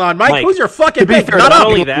betting line. Mike, who's your fucking pick? Not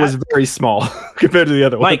only that was very small compared to the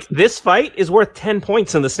other one. Mike, this fight is worth 10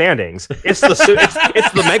 points in the standings. It's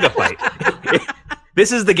the mega fight.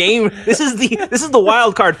 This is the game. This is the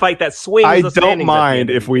wild card fight that swings. I don't mind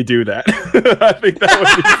if we do that. I think that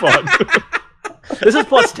would be fun. This is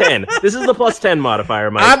plus 10. This is the plus 10 modifier,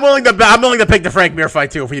 Mike. I'm willing to pick the Frank Mir fight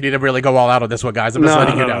too if you need to really go all out on this one, guys. I'm just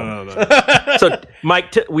letting you know. No. So,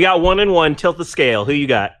 Mike, we got 1-1. Tilt the scale. Who you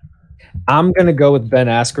got? I'm gonna go with Ben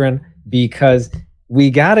Askren because we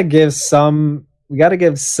gotta give some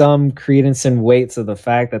credence and weight to the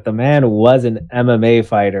fact that the man was an MMA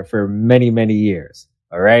fighter for many, many years.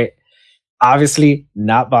 All right. Obviously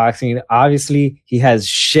not boxing. Obviously he has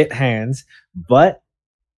shit hands, but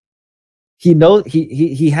he knows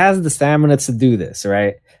he has the stamina to do this,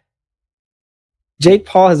 right? Jake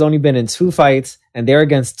Paul has only been in 2 fights and they're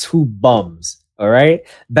against 2 bums. All right.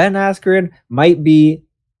 Ben Askren might be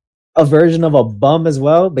a version of a bum as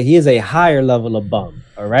well, but he is a higher level of bum.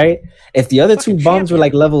 All right. If the other 2 bums were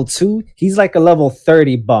like level 2, he's like a level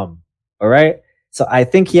 30 bum. All right. So I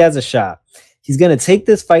think he has a shot. He's going to take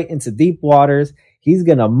this fight into deep waters. He's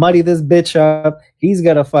going to muddy this bitch up. He's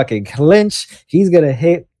going to fucking clinch. He's going to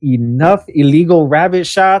hit enough illegal rabbit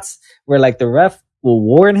shots where like the ref will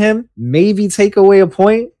warn him, maybe take away a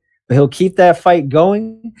point, but he'll keep that fight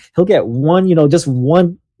going. He'll get just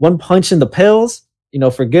one punch in the pills,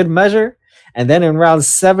 for good measure. And then in round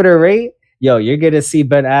 7 or 8, you're going to see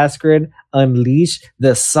Ben Askren unleash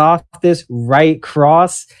the softest right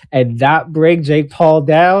cross and not break Jake Paul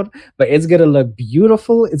down, but it's going to look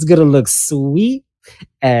beautiful. It's going to look sweet.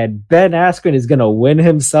 And Ben Askren is going to win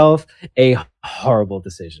himself a horrible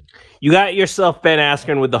decision. You got yourself Ben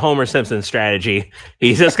Askren with the Homer Simpson strategy.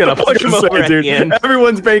 He's just going to push him over at the end.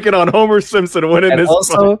 Everyone's banking on Homer Simpson winning And this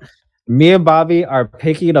also, fight. me and Bobby are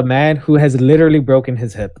picking a man who has literally broken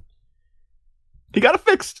his hip. He got it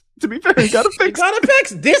fixed. To be fair, he got it You fixed. got it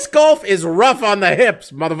fixed. Disc golf is rough on the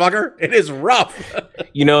hips, motherfucker. It is rough.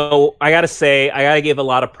 You know, I got to say, I got to give a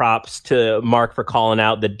lot of props to Mark for calling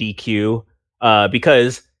out the DQ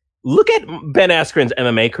because look at Ben Askren's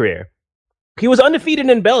MMA career. He was undefeated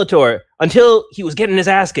in Bellator until he was getting his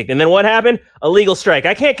ass kicked. And then what happened? Illegal strike.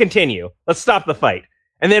 I can't continue. Let's stop the fight.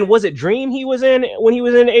 And then was it Dream he was in when he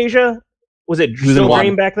was in Asia? Was it still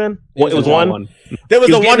Dream back then? It was one. That was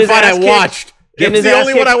He the was one getting his fight I ass kicked. watched. Getting It's his the ass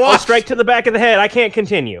only one kicked. I watched. Strike to the back of the head. I can't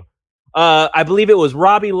continue. I believe it was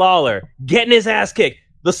Robbie Lawler getting his ass kicked.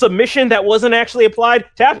 The submission that wasn't actually applied.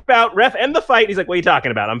 Tap out, ref, end the fight. He's like, what are you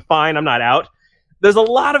talking about? I'm fine. I'm not out. There's a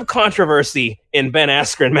lot of controversy in Ben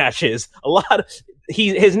Askren matches.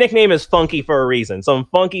 His nickname is Funky for a reason. Some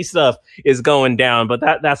funky stuff is going down, but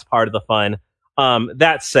that's part of the fun.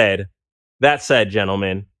 That said,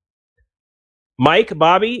 gentlemen, Mike,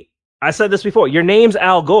 Bobby, I said this before. Your name's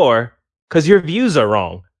Al Gore because your views are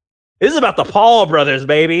wrong. This is about the Paul brothers,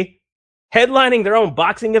 baby. Headlining their own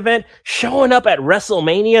boxing event, showing up at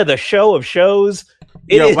WrestleMania, the show of shows.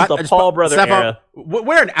 It is the Paul brother era.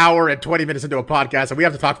 We're an hour and 20 minutes into a podcast, and we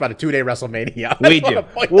have to talk about a 2-day WrestleMania. We do.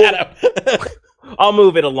 I'll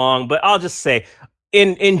move it along, but I'll just say,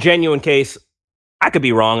 in genuine case, I could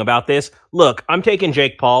be wrong about this. Look, I'm taking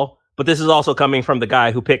Jake Paul, but this is also coming from the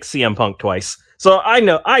guy who picked CM Punk twice. So I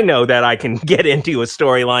know that I can get into a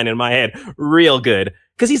storyline in my head real good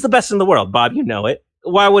because he's the best in the world. Bob, you know it.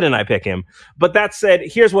 Why wouldn't I pick him? But that said,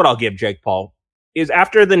 here's what I'll give Jake Paul. Is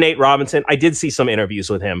after the Nate Robinson, I did see some interviews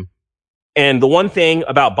with him. And the one thing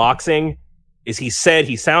about boxing is he said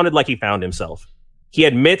he sounded like he found himself. He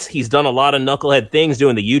admits he's done a lot of knucklehead things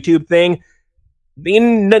doing the YouTube thing.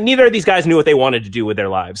 Neither of these guys knew what they wanted to do with their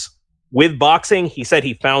lives. With boxing, he said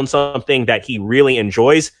he found something that he really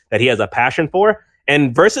enjoys, that he has a passion for.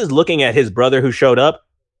 And versus looking at his brother who showed up,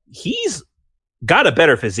 he's got a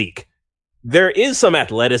better physique. There is some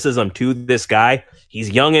athleticism to this guy. He's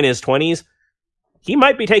young in his 20s. He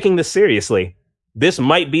might be taking this seriously. This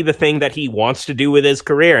might be the thing that he wants to do with his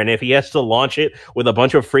career. And if he has to launch it with a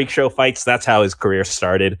bunch of freak show fights, that's how his career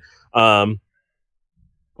started. Or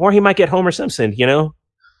he might get Homer Simpson, you know?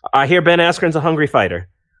 I hear Ben Askren's a hungry fighter.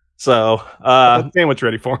 So, sandwich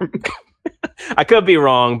ready for him. I could be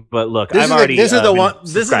wrong, but look, This is the one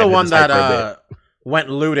that that went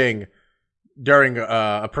looting during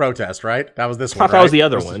a protest, right? That was this one. I thought that was the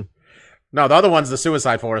other one. No, the other one's the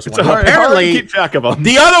Suicide Forest one. Hard Apparently, to keep track of them.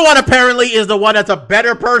 the other one apparently is the one that's a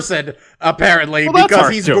better person. Apparently, Well, that's because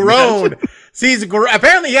hard he's to grown.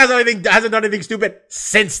 Apparently, he hasn't done anything stupid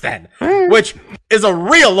since then, which is a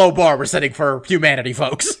real low bar we're setting for humanity,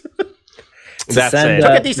 folks. That's send, it.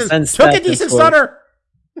 Took a decent stunner.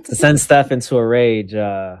 To send Steph into a rage,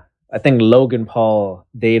 I think Logan Paul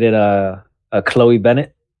dated a Chloe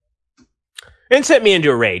Bennett. It sent me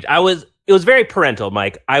into a rage. It was very parental,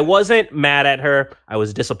 Mike. I wasn't mad at her. I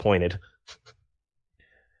was disappointed.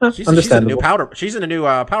 She's in the new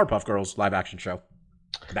Powerpuff Girls live action show.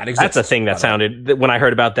 That exists. That's a thing that sounded, when I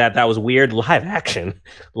heard about that was weird. Live action.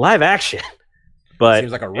 But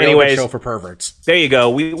seems like a real anyways, good show for perverts. There you go.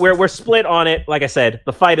 We're split on it. Like I said,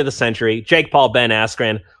 the fight of the century. Jake Paul, Ben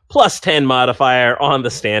Askren, plus 10 modifier on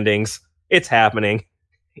the standings. It's happening.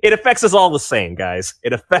 It affects us all the same, guys.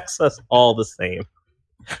 It affects us all the same.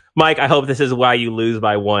 Mike, I hope this is why you lose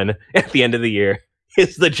by 1 at the end of the year.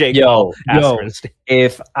 It's the Jake Paul Askren.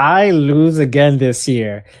 If I lose again this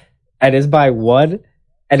year, and it's by 1,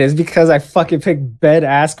 and it's because I fucking picked Ben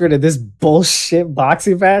Askren in this bullshit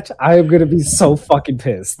boxing match, I am gonna be so fucking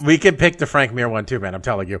pissed. We can pick the Frank Mir one too, man. I'm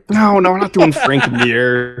telling you. No, we're not doing Frank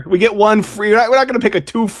Mir. We get one free. We're not going to pick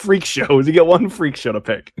 2 freak shows. You get 1 freak show to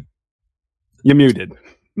pick. You muted.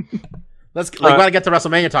 We got to get to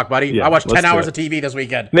WrestleMania talk, buddy. Yeah, I watched 10 let's do hours it. of TV this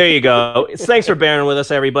weekend. There you go. Thanks for bearing with us,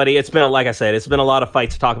 everybody. It's been, like I said, it's been a lot of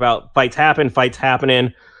fights to talk about. Fights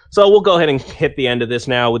happening. So we'll go ahead and hit the end of this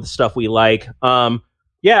now with the stuff we like.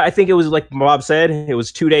 Yeah, I think it was like Bob said, it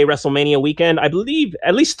was 2-day WrestleMania weekend. I believe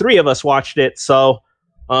at least 3 of us watched it. So,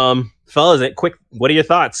 fellas, quick, what are your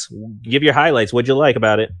thoughts? Give your highlights. What'd you like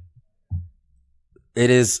about it? It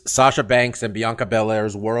is Sasha Banks and Bianca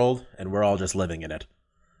Belair's world, and we're all just living in it.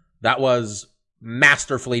 That was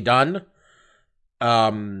masterfully done.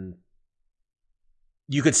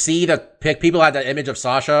 you could see the people had the image of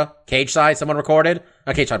Sasha cage side, someone recorded,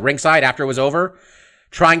 not cage side, ringside after it was over,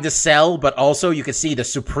 trying to sell, but also you could see the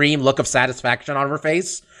supreme look of satisfaction on her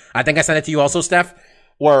face. I think I sent it to you also, Steph,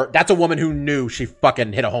 where that's a woman who knew she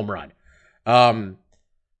fucking hit a home run.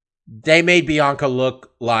 They made Bianca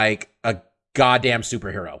look like a goddamn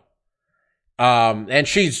superhero. And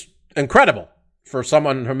she's incredible for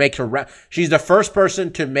someone who makes her, she's the first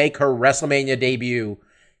person to make her WrestleMania debut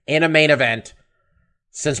in a main event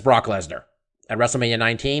since Brock Lesnar at WrestleMania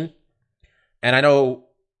 19. And I know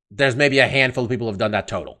there's maybe a handful of people who have done that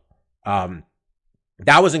total.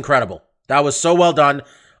 That was incredible. That was so well done.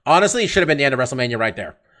 Honestly, it should have been the end of WrestleMania right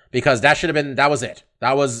there, because that was it.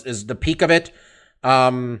 That is the peak of it.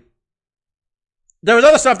 There was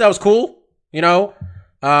other stuff that was cool, you know.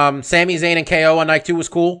 Sami Zayn and KO on night 2 was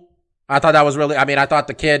cool. I thought that was really, I thought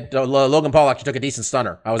the kid, Logan Paul, actually took a decent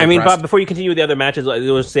stunner. I was impressed. Bob, before you continue with the other matches, I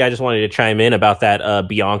just wanted to chime in about that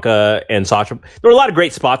Bianca and Sasha. There were a lot of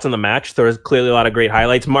great spots in the match. There was clearly a lot of great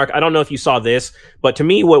highlights. Mark, I don't know if you saw this, but to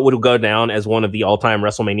me, what would go down as one of the all-time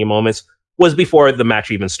WrestleMania moments was before the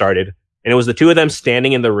match even started. And it was the two of them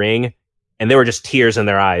standing in the ring, and there were just tears in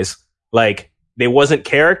their eyes. Like, they wasn't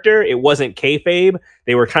character, it wasn't kayfabe.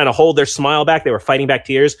 They were trying to hold their smile back. They were fighting back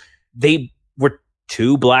tears. They were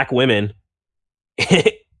two black women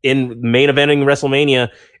in main eventing WrestleMania,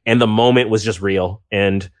 and the moment was just real.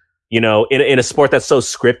 And, you know, in a sport that's so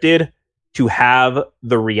scripted, to have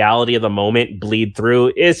the reality of the moment bleed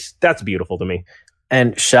through, that's beautiful to me.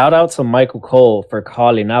 And shout out to Michael Cole for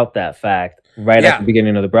calling out that fact at the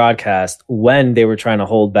beginning of the broadcast when they were trying to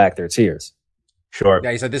hold back their tears. Sure.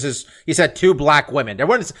 Yeah, he said two black women. There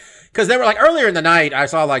weren't, because they were like earlier in the night, I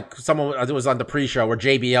saw like someone, it was on the pre-show where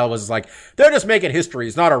JBL was like, they're just making history.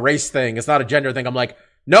 It's not a race thing. It's not a gender thing. I'm like,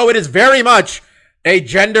 no, it is very much a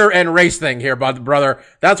gender and race thing here, brother.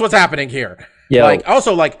 That's what's happening here. Yeah. Like,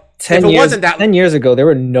 also, like, 10 years ago, there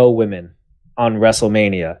were no women on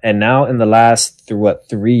WrestleMania. And now in the last,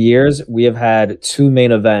 3 years, we have had 2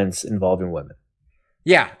 main events involving women.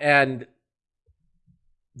 Yeah. And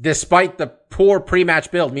despite the poor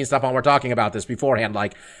pre-match build, me and Stefan were talking about this beforehand,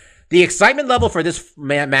 like, the excitement level for this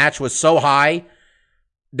match was so high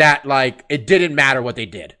that, like, it didn't matter what they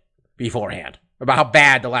did beforehand about how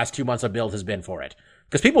bad the last 2 months of build has been for it.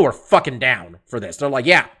 Because people were fucking down for this. They're like,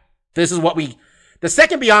 yeah, this is what the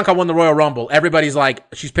second Bianca won the Royal Rumble, everybody's like,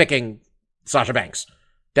 she's picking Sasha Banks.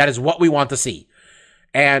 That is what we want to see.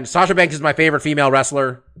 And Sasha Banks is my favorite female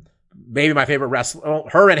wrestler. Maybe my favorite wrestler. Well,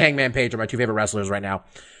 her and Hangman Page are my 2 favorite wrestlers right now.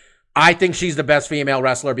 I think she's the best female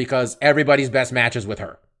wrestler because everybody's best matches with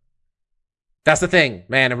her. That's the thing,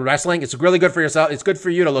 man. In wrestling, it's really good for yourself. It's good for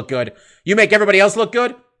you to look good. You make everybody else look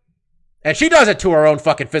good. And she does it to her own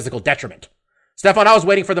fucking physical detriment. Stefan, I was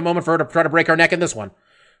waiting for the moment for her to try to break her neck in this one.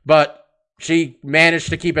 But she managed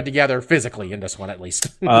to keep it together physically in this one, at least.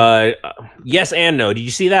 Yes and no. Did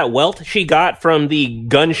you see that welt she got from the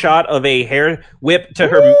gunshot of a hair whip to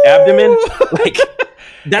her abdomen? Like,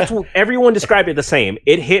 that's what everyone described it the same.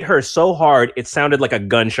 It hit her so hard, it sounded like a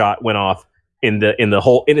gunshot went off in the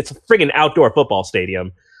whole, and it's a friggin' outdoor football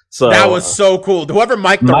stadium. So that was so cool. Whoever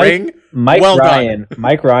mic'd the ring, Mike well Ryan, done.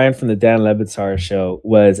 Mike Ryan from the Dan Le Batard show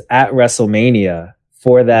was at WrestleMania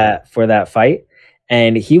for that fight.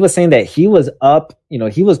 And he was saying that he was up,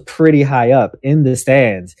 he was pretty high up in the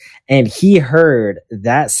stands, and he heard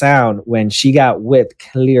that sound when she got whipped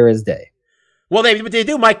clear as day. Well, they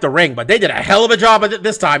do mic the ring, but they did a hell of a job of it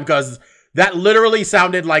this time, because that literally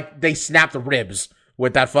sounded like they snapped the ribs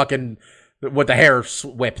with the hair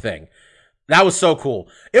whip thing. That was so cool.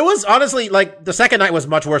 It was honestly, like, the second night was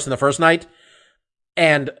much worse than the first night.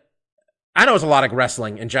 And I know it's a lot of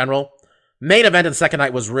wrestling in general. Main event of the second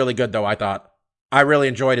night was really good, though, I thought. I really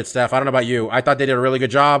enjoyed it, Steph. I don't know about you. I thought they did a really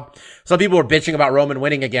good job. Some people were bitching about Roman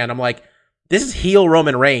winning again. I'm like, this is heel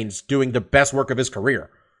Roman Reigns doing the best work of his career.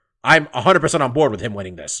 I'm 100% on board with him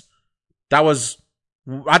winning this. I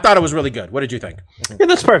thought it was really good. What did you think? Yeah,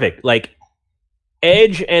 that's perfect. Like,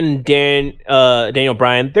 Edge and Daniel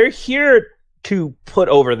Bryan, they're here to put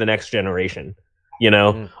over the next generation,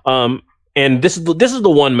 Mm-hmm. And this is the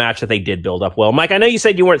one match that they did build up well. Mike, I know you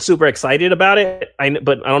said you weren't super excited about it,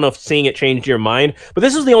 but I don't know if seeing it changed your mind. But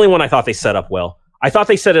this is the only one I thought they set up well. I thought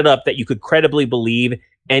they set it up that you could credibly believe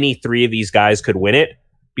any 3 of these guys could win it,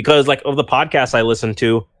 because, like, of the podcasts I listened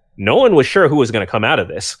to, no one was sure who was going to come out of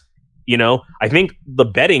this. I think the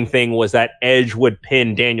betting thing was that Edge would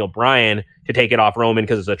pin Daniel Bryan to take it off Roman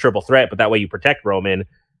because it's a triple threat, but that way you protect Roman.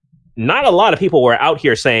 Not a lot of people were out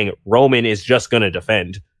here saying Roman is just going to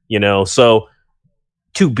defend. So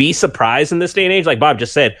to be surprised in this day and age, like Bob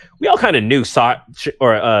just said, we all kind of knew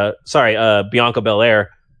Bianca Belair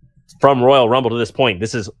from Royal Rumble to this point,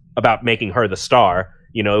 this is about making her the star.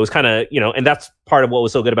 You know, it was kind of, you know, and that's part of what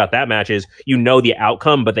was so good about that match is, you know, the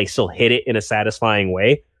outcome, but they still hit it in a satisfying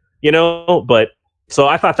way, you know, but so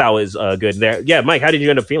I thought that was good there. Yeah. Mike, how did you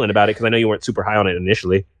end up feeling about it? Cause I know you weren't super high on it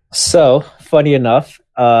initially. So funny enough,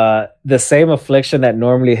 the same affliction that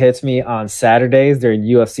normally hits me on Saturdays during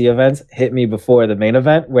UFC events hit me before the main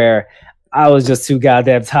event, where I was just too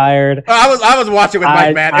goddamn tired. I was watching with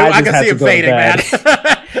Mike, man. I could see him fading, man.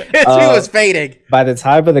 He was fading. By the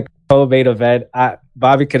time of the co-main event,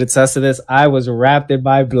 Bobby could attest to this. I was wrapped in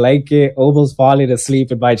my blanket, almost falling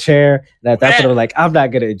asleep in my chair. That's what I'm like, I'm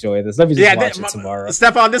not going to enjoy this. Let me just watch it tomorrow.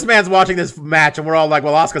 Stefan, this man's watching this match, and we're all like,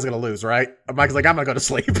 well, Oscar's going to lose, right? Mike's like, I'm going to go to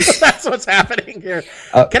sleep. That's what's happening here.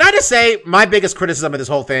 Can I just say, my biggest criticism of this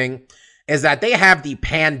whole thing is that they have the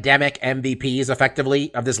pandemic MVPs,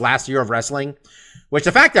 effectively, of this last year of wrestling, which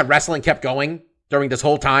the fact that wrestling kept going during this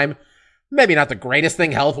whole time, maybe not the greatest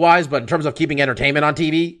thing health-wise, but in terms of keeping entertainment on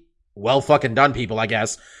TV, well fucking done, people, I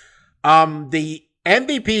guess. The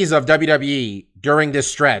MVPs of WWE during this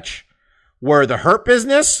stretch were the Hurt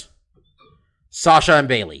Business, Sasha and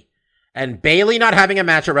Bayley. And Bayley not having a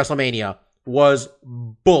match at WrestleMania was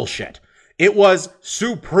bullshit. It was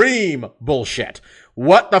supreme bullshit.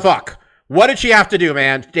 What the fuck? What did she have to do,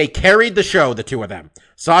 man? They carried the show, the two of them.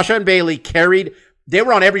 Sasha and Bayley they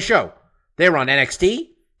were on every show. They were on NXT.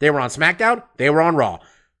 They were on SmackDown. They were on Raw.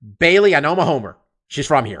 Bayley, I know I'm a homer. She's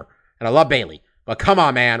from here. And I love Bayley. But come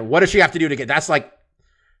on, man. What does she have to do to get... That's like...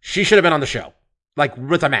 She should have been on the show. Like,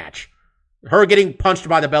 with a match. Her getting punched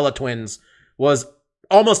by the Bella Twins was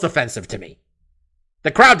almost offensive to me.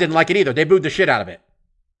 The crowd didn't like it either. They booed the shit out of it.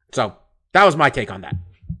 So, that was my take on that.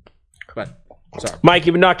 But, sorry. Mike,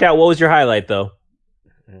 you've been knocked out. What was your highlight, though?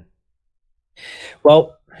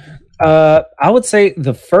 Well, I would say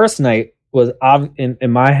the first night was in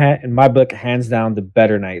my book, hands down the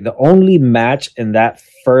better night. The only match in that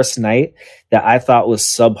first night that I thought was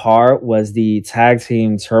subpar was the tag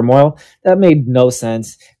team turmoil. That made no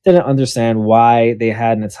sense. Didn't understand why they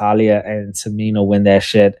had Natalya and Tamina win that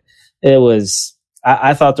shit. It was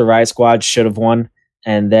I thought the Riot Squad should have won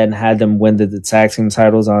and then had them win the tag team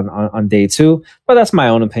titles on day 2. But that's my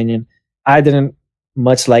own opinion. I didn't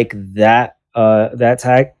much like that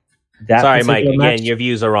tag. Sorry, Mike. Again, your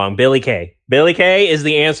views are wrong. Billie Kay. Billie Kay is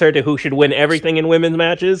the answer to who should win everything in women's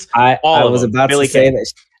matches. I was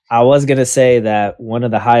gonna say that one of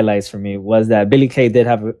the highlights for me was that Billie Kay did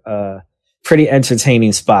have a pretty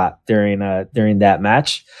entertaining spot during that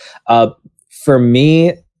match. For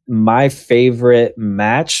me, my favorite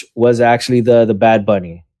match was actually the Bad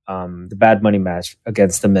Bunny match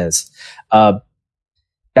against The Miz.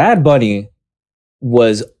 Bad Bunny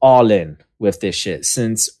was all in with this shit.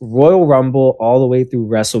 Since Royal Rumble all the way through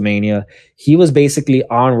WrestleMania, he was basically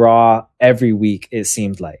on Raw every week, it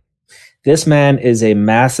seemed like. This man is a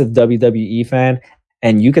massive WWE fan,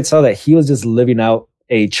 and you could tell that he was just living out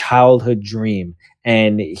a childhood dream,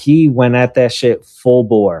 and he went at that shit full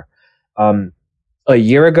bore. A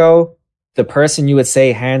year ago, the person you would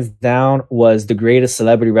say hands down was the greatest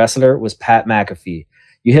celebrity wrestler was Pat McAfee.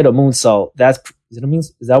 You hit a moonsault.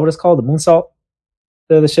 Is that what it's called? The moonsault?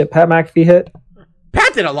 The shit Pat McAfee hit?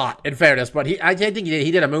 Pat did a lot, in fairness, but I think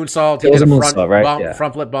he did a moonsault. He did a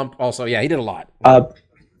front flip bump also. Yeah, he did a lot.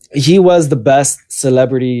 He was the best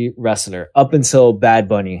celebrity wrestler up until Bad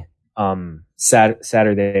Bunny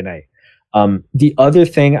Saturday night. The other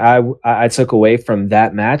thing I took away from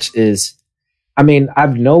that match is, I mean,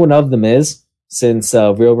 I've known of The Miz since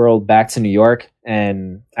Real World Back to New York,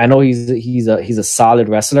 and I know he's a solid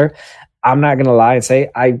wrestler. I'm not gonna lie and say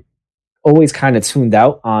I always kind of tuned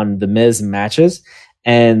out on The Miz matches,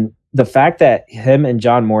 and the fact that him and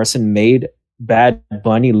John Morrison made Bad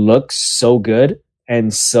Bunny look so good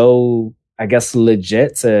and so, I guess,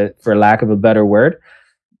 legit, for lack of a better word,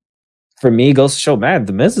 for me goes to show, man,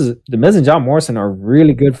 The Miz and John Morrison are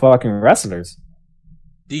really good fucking wrestlers.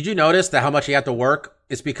 Did you notice that how much he had to work?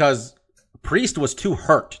 It's because Priest was too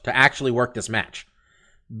hurt to actually work this match.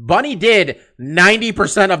 Bunny did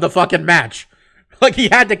 90% of the fucking match. Like, he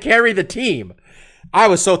had to carry the team. I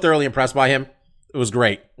was so thoroughly impressed by him. It was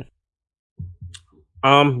great.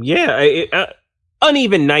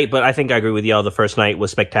 Uneven night, but I think I agree with y'all. The first night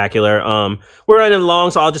was spectacular. We're running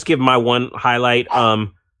long, so I'll just give my one highlight.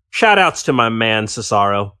 Shout outs to my man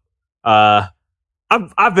Cesaro.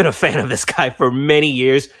 I've been a fan of this guy for many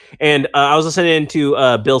years, and I was listening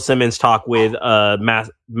to Bill Simmons talk with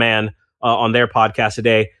Man on their podcast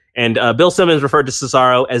today, and Bill Simmons referred to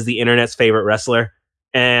Cesaro as the internet's favorite wrestler,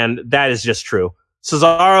 and that is just true.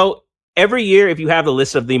 Cesaro, every year, if you have the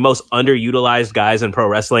list of the most underutilized guys in pro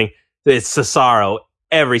wrestling, it's Cesaro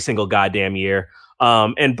every single goddamn year.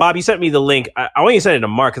 And Bob, you sent me the link. I want you to send it to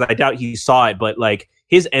Mark because I doubt he saw it, but like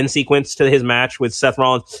his end sequence to his match with Seth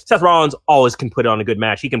Rollins. Seth Rollins always can put on a good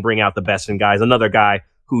match. He can bring out the best in guys. Another guy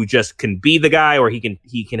who just can be the guy, or he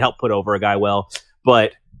can help put over a guy well.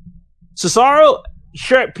 But Cesaro,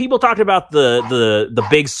 sure, people talked about the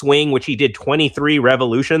big swing, which he did 23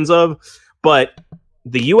 revolutions of, but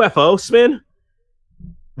the UFO spin,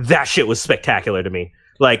 that shit was spectacular to me.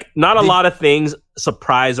 Like, not a lot of things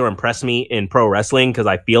surprise or impress me in pro wrestling because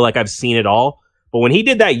I feel like I've seen it all. But when he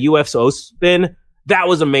did that UFO spin, that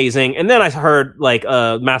was amazing. And then I heard, like,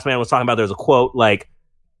 Masked Man was talking about, there's a quote, like,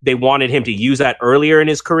 they wanted him to use that earlier in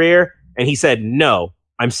his career. And he said, no,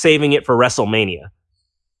 I'm saving it for WrestleMania.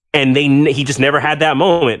 And he just never had that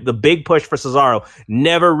moment. The big push for Cesaro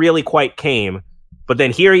never really quite came. But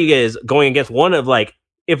then here he is going against one of, like,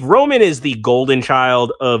 if Roman is the golden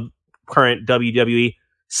child of current WWE,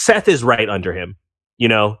 Seth is right under him. You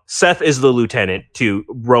know, Seth is the lieutenant to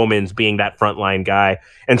Roman's being that frontline guy.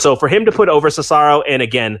 And so for him to put over Cesaro, and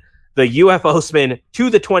again, the UFO spin to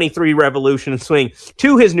the 23 revolution swing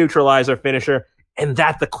to his neutralizer finisher, and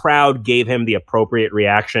that the crowd gave him the appropriate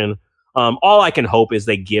reaction. All I can hope is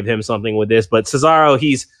they give him something with this. But Cesaro,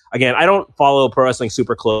 again, I don't follow pro wrestling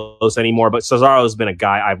super close anymore, but Cesaro has been a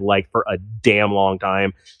guy I've liked for a damn long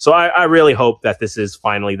time. So I really hope that this is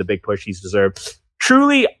finally the big push he's deserved.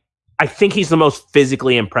 Truly, I think he's the most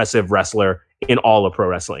physically impressive wrestler in all of pro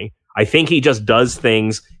wrestling. I think he just does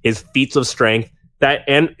things, his feats of strength,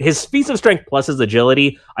 and his feats of strength plus his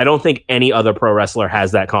agility. I don't think any other pro wrestler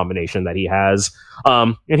has that combination that he has.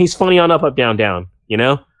 And he's funny on Up, Up, Down, Down, you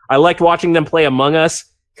know? I liked watching them play Among Us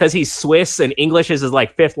because he's Swiss and English is his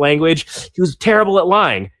like fifth language. He was terrible at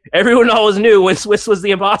lying. Everyone always knew when Swiss was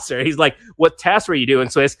the imposter. He's like, what task were you doing,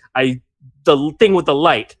 Swiss? The thing with the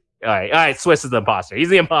light. All right, Swiss is the imposter. He's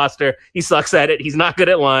the imposter. He sucks at it. He's not good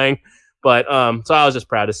at lying. But so I was just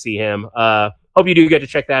proud to see him. Hope you do get to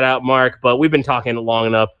check that out, Mark. But we've been talking long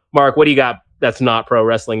enough. Mark, what do you got that's not pro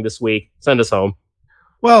wrestling this week? Send us home.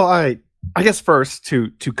 Well, I guess first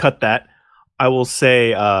to cut that, I will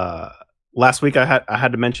say last week I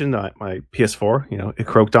had to mention my PS4. You know, it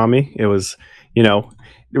croaked on me. It was, you know,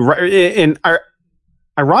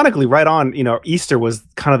 ironically, right on, you know, Easter was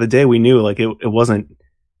kind of the day we knew like it wasn't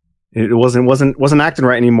acting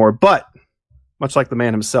right anymore. But much like the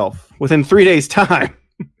man himself, within 3 days' time,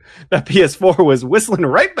 that PS4 was whistling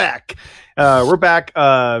right back. We're back.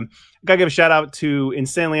 Gotta give a shout out to in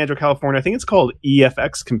San Leandro, California. I think it's called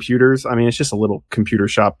EFX Computers. I mean, it's just a little computer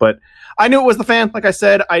shop, but I knew it was the fan. Like I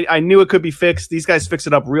said, I knew it could be fixed. These guys fix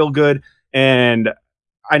it up real good. And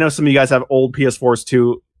I know some of you guys have old PS4s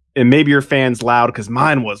too. And maybe your fan's loud because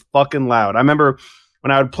mine was fucking loud. I remember when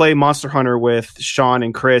I would play Monster Hunter with Sean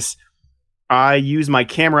and Chris, I used my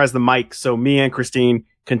camera as the mic. So me and Christine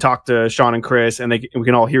can talk to Sean and Chris and we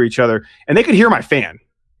can all hear each other. And they could hear my fan.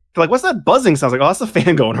 They're like, what's that buzzing sound? I was like, oh, that's the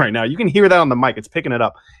fan going right now. You can hear that on the mic. It's picking it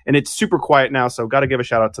up. And it's super quiet now. So got to give a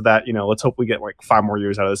shout out to that. You know, let's hope we get like 5 more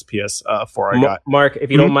years out of this PS4 I got. Mark,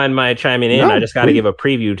 if you don't mind my chiming in, I just got to give a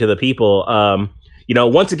preview to the people. You know,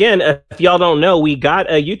 once again, if y'all don't know, we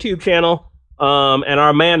got a YouTube channel. And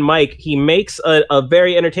our man, Mike, he makes a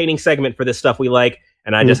very entertaining segment for this stuff we like.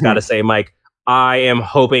 And I just got to say, Mike, I am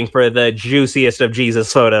hoping for the juiciest of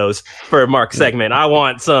Jesus photos for Mark's segment. I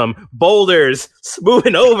want some boulders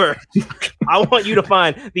moving over. I want you to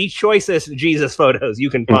find the choicest Jesus photos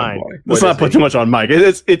you can find. Let's not put too much on Mike.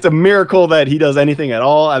 It's a miracle that he does anything at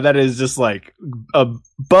all. That is just like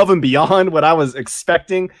above and beyond what I was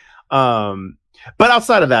expecting. But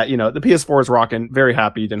outside of that, you know, the PS4 is rocking. Very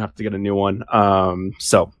happy. Didn't have to get a new one.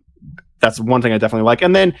 So that's one thing I definitely like.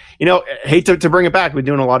 And then, you know, hate to bring it back. We're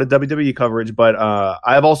doing a lot of WWE coverage, but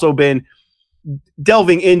I've also been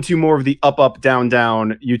delving into more of the Up, Up, Down,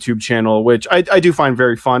 Down YouTube channel, which I do find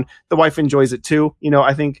very fun. The wife enjoys it too. You know,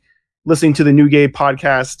 I think listening to the New Gay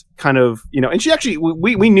podcast kind of, you know, and she actually,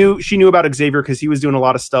 she knew about Xavier because he was doing a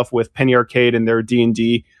lot of stuff with Penny Arcade and their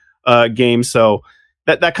D&D game. So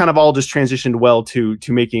that kind of all just transitioned well to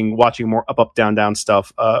watching more Up, Up, Down, Down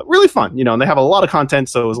stuff. Really fun, you know, and they have a lot of content.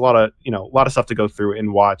 So it was a lot of stuff to go through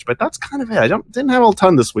and watch, but that's kind of it. I didn't have a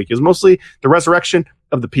ton this week. It was mostly the resurrection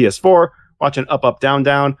of the PS4, watching Up, Up, Down,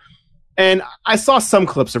 Down. And I saw some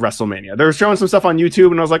clips of WrestleMania. They were showing some stuff on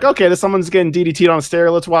YouTube and I was like, okay, someone's getting DDT'd on a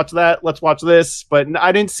stair. Let's watch that. Let's watch this. But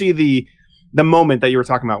I didn't see the moment that you were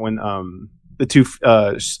talking about when, the two,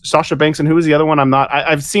 Sasha Banks and who was the other one?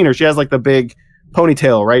 I've seen her. She has like the big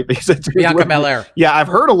ponytail, right? Bianca Belair. Yeah, I've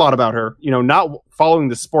heard a lot about her. You know, not following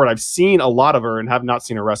the sport, I've seen a lot of her and have not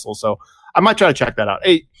seen her wrestle. So I might try to check that out.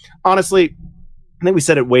 Hey, honestly, I think we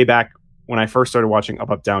said it way back when I first started watching Up,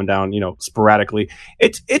 Up, Down, Down, sporadically.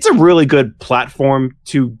 It's a really good platform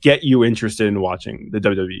to get you interested in watching the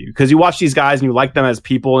WWE, because you watch these guys and you like them as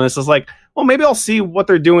people, and it's just like, well, maybe I'll see what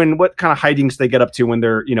they're doing, what kind of hijinks they get up to when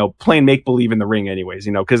they're, playing make-believe in the ring anyways,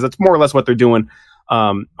 because that's more or less what they're doing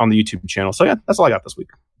on the YouTube channel. So yeah, that's all I got this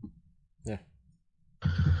week. Yeah.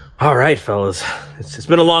 All right, fellas. It's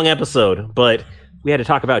been a long episode, but we had to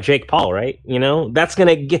talk about Jake Paul, right? That's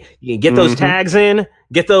gonna get those tags in,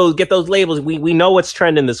 get those labels. We know what's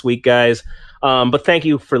trending this week, guys. But thank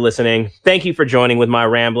you for listening. Thank you for joining with my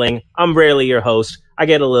rambling. I'm rarely your host. I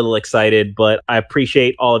get a little excited, but I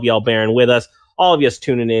appreciate all of y'all bearing with us. All of you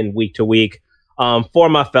tuning in week to week. For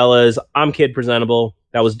my fellas, I'm Kid Presentable.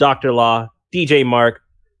 That was Dr. Law, DJ Mark,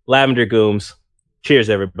 Lavender Gooms.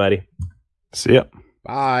 Cheers, everybody. See ya.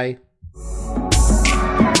 Bye.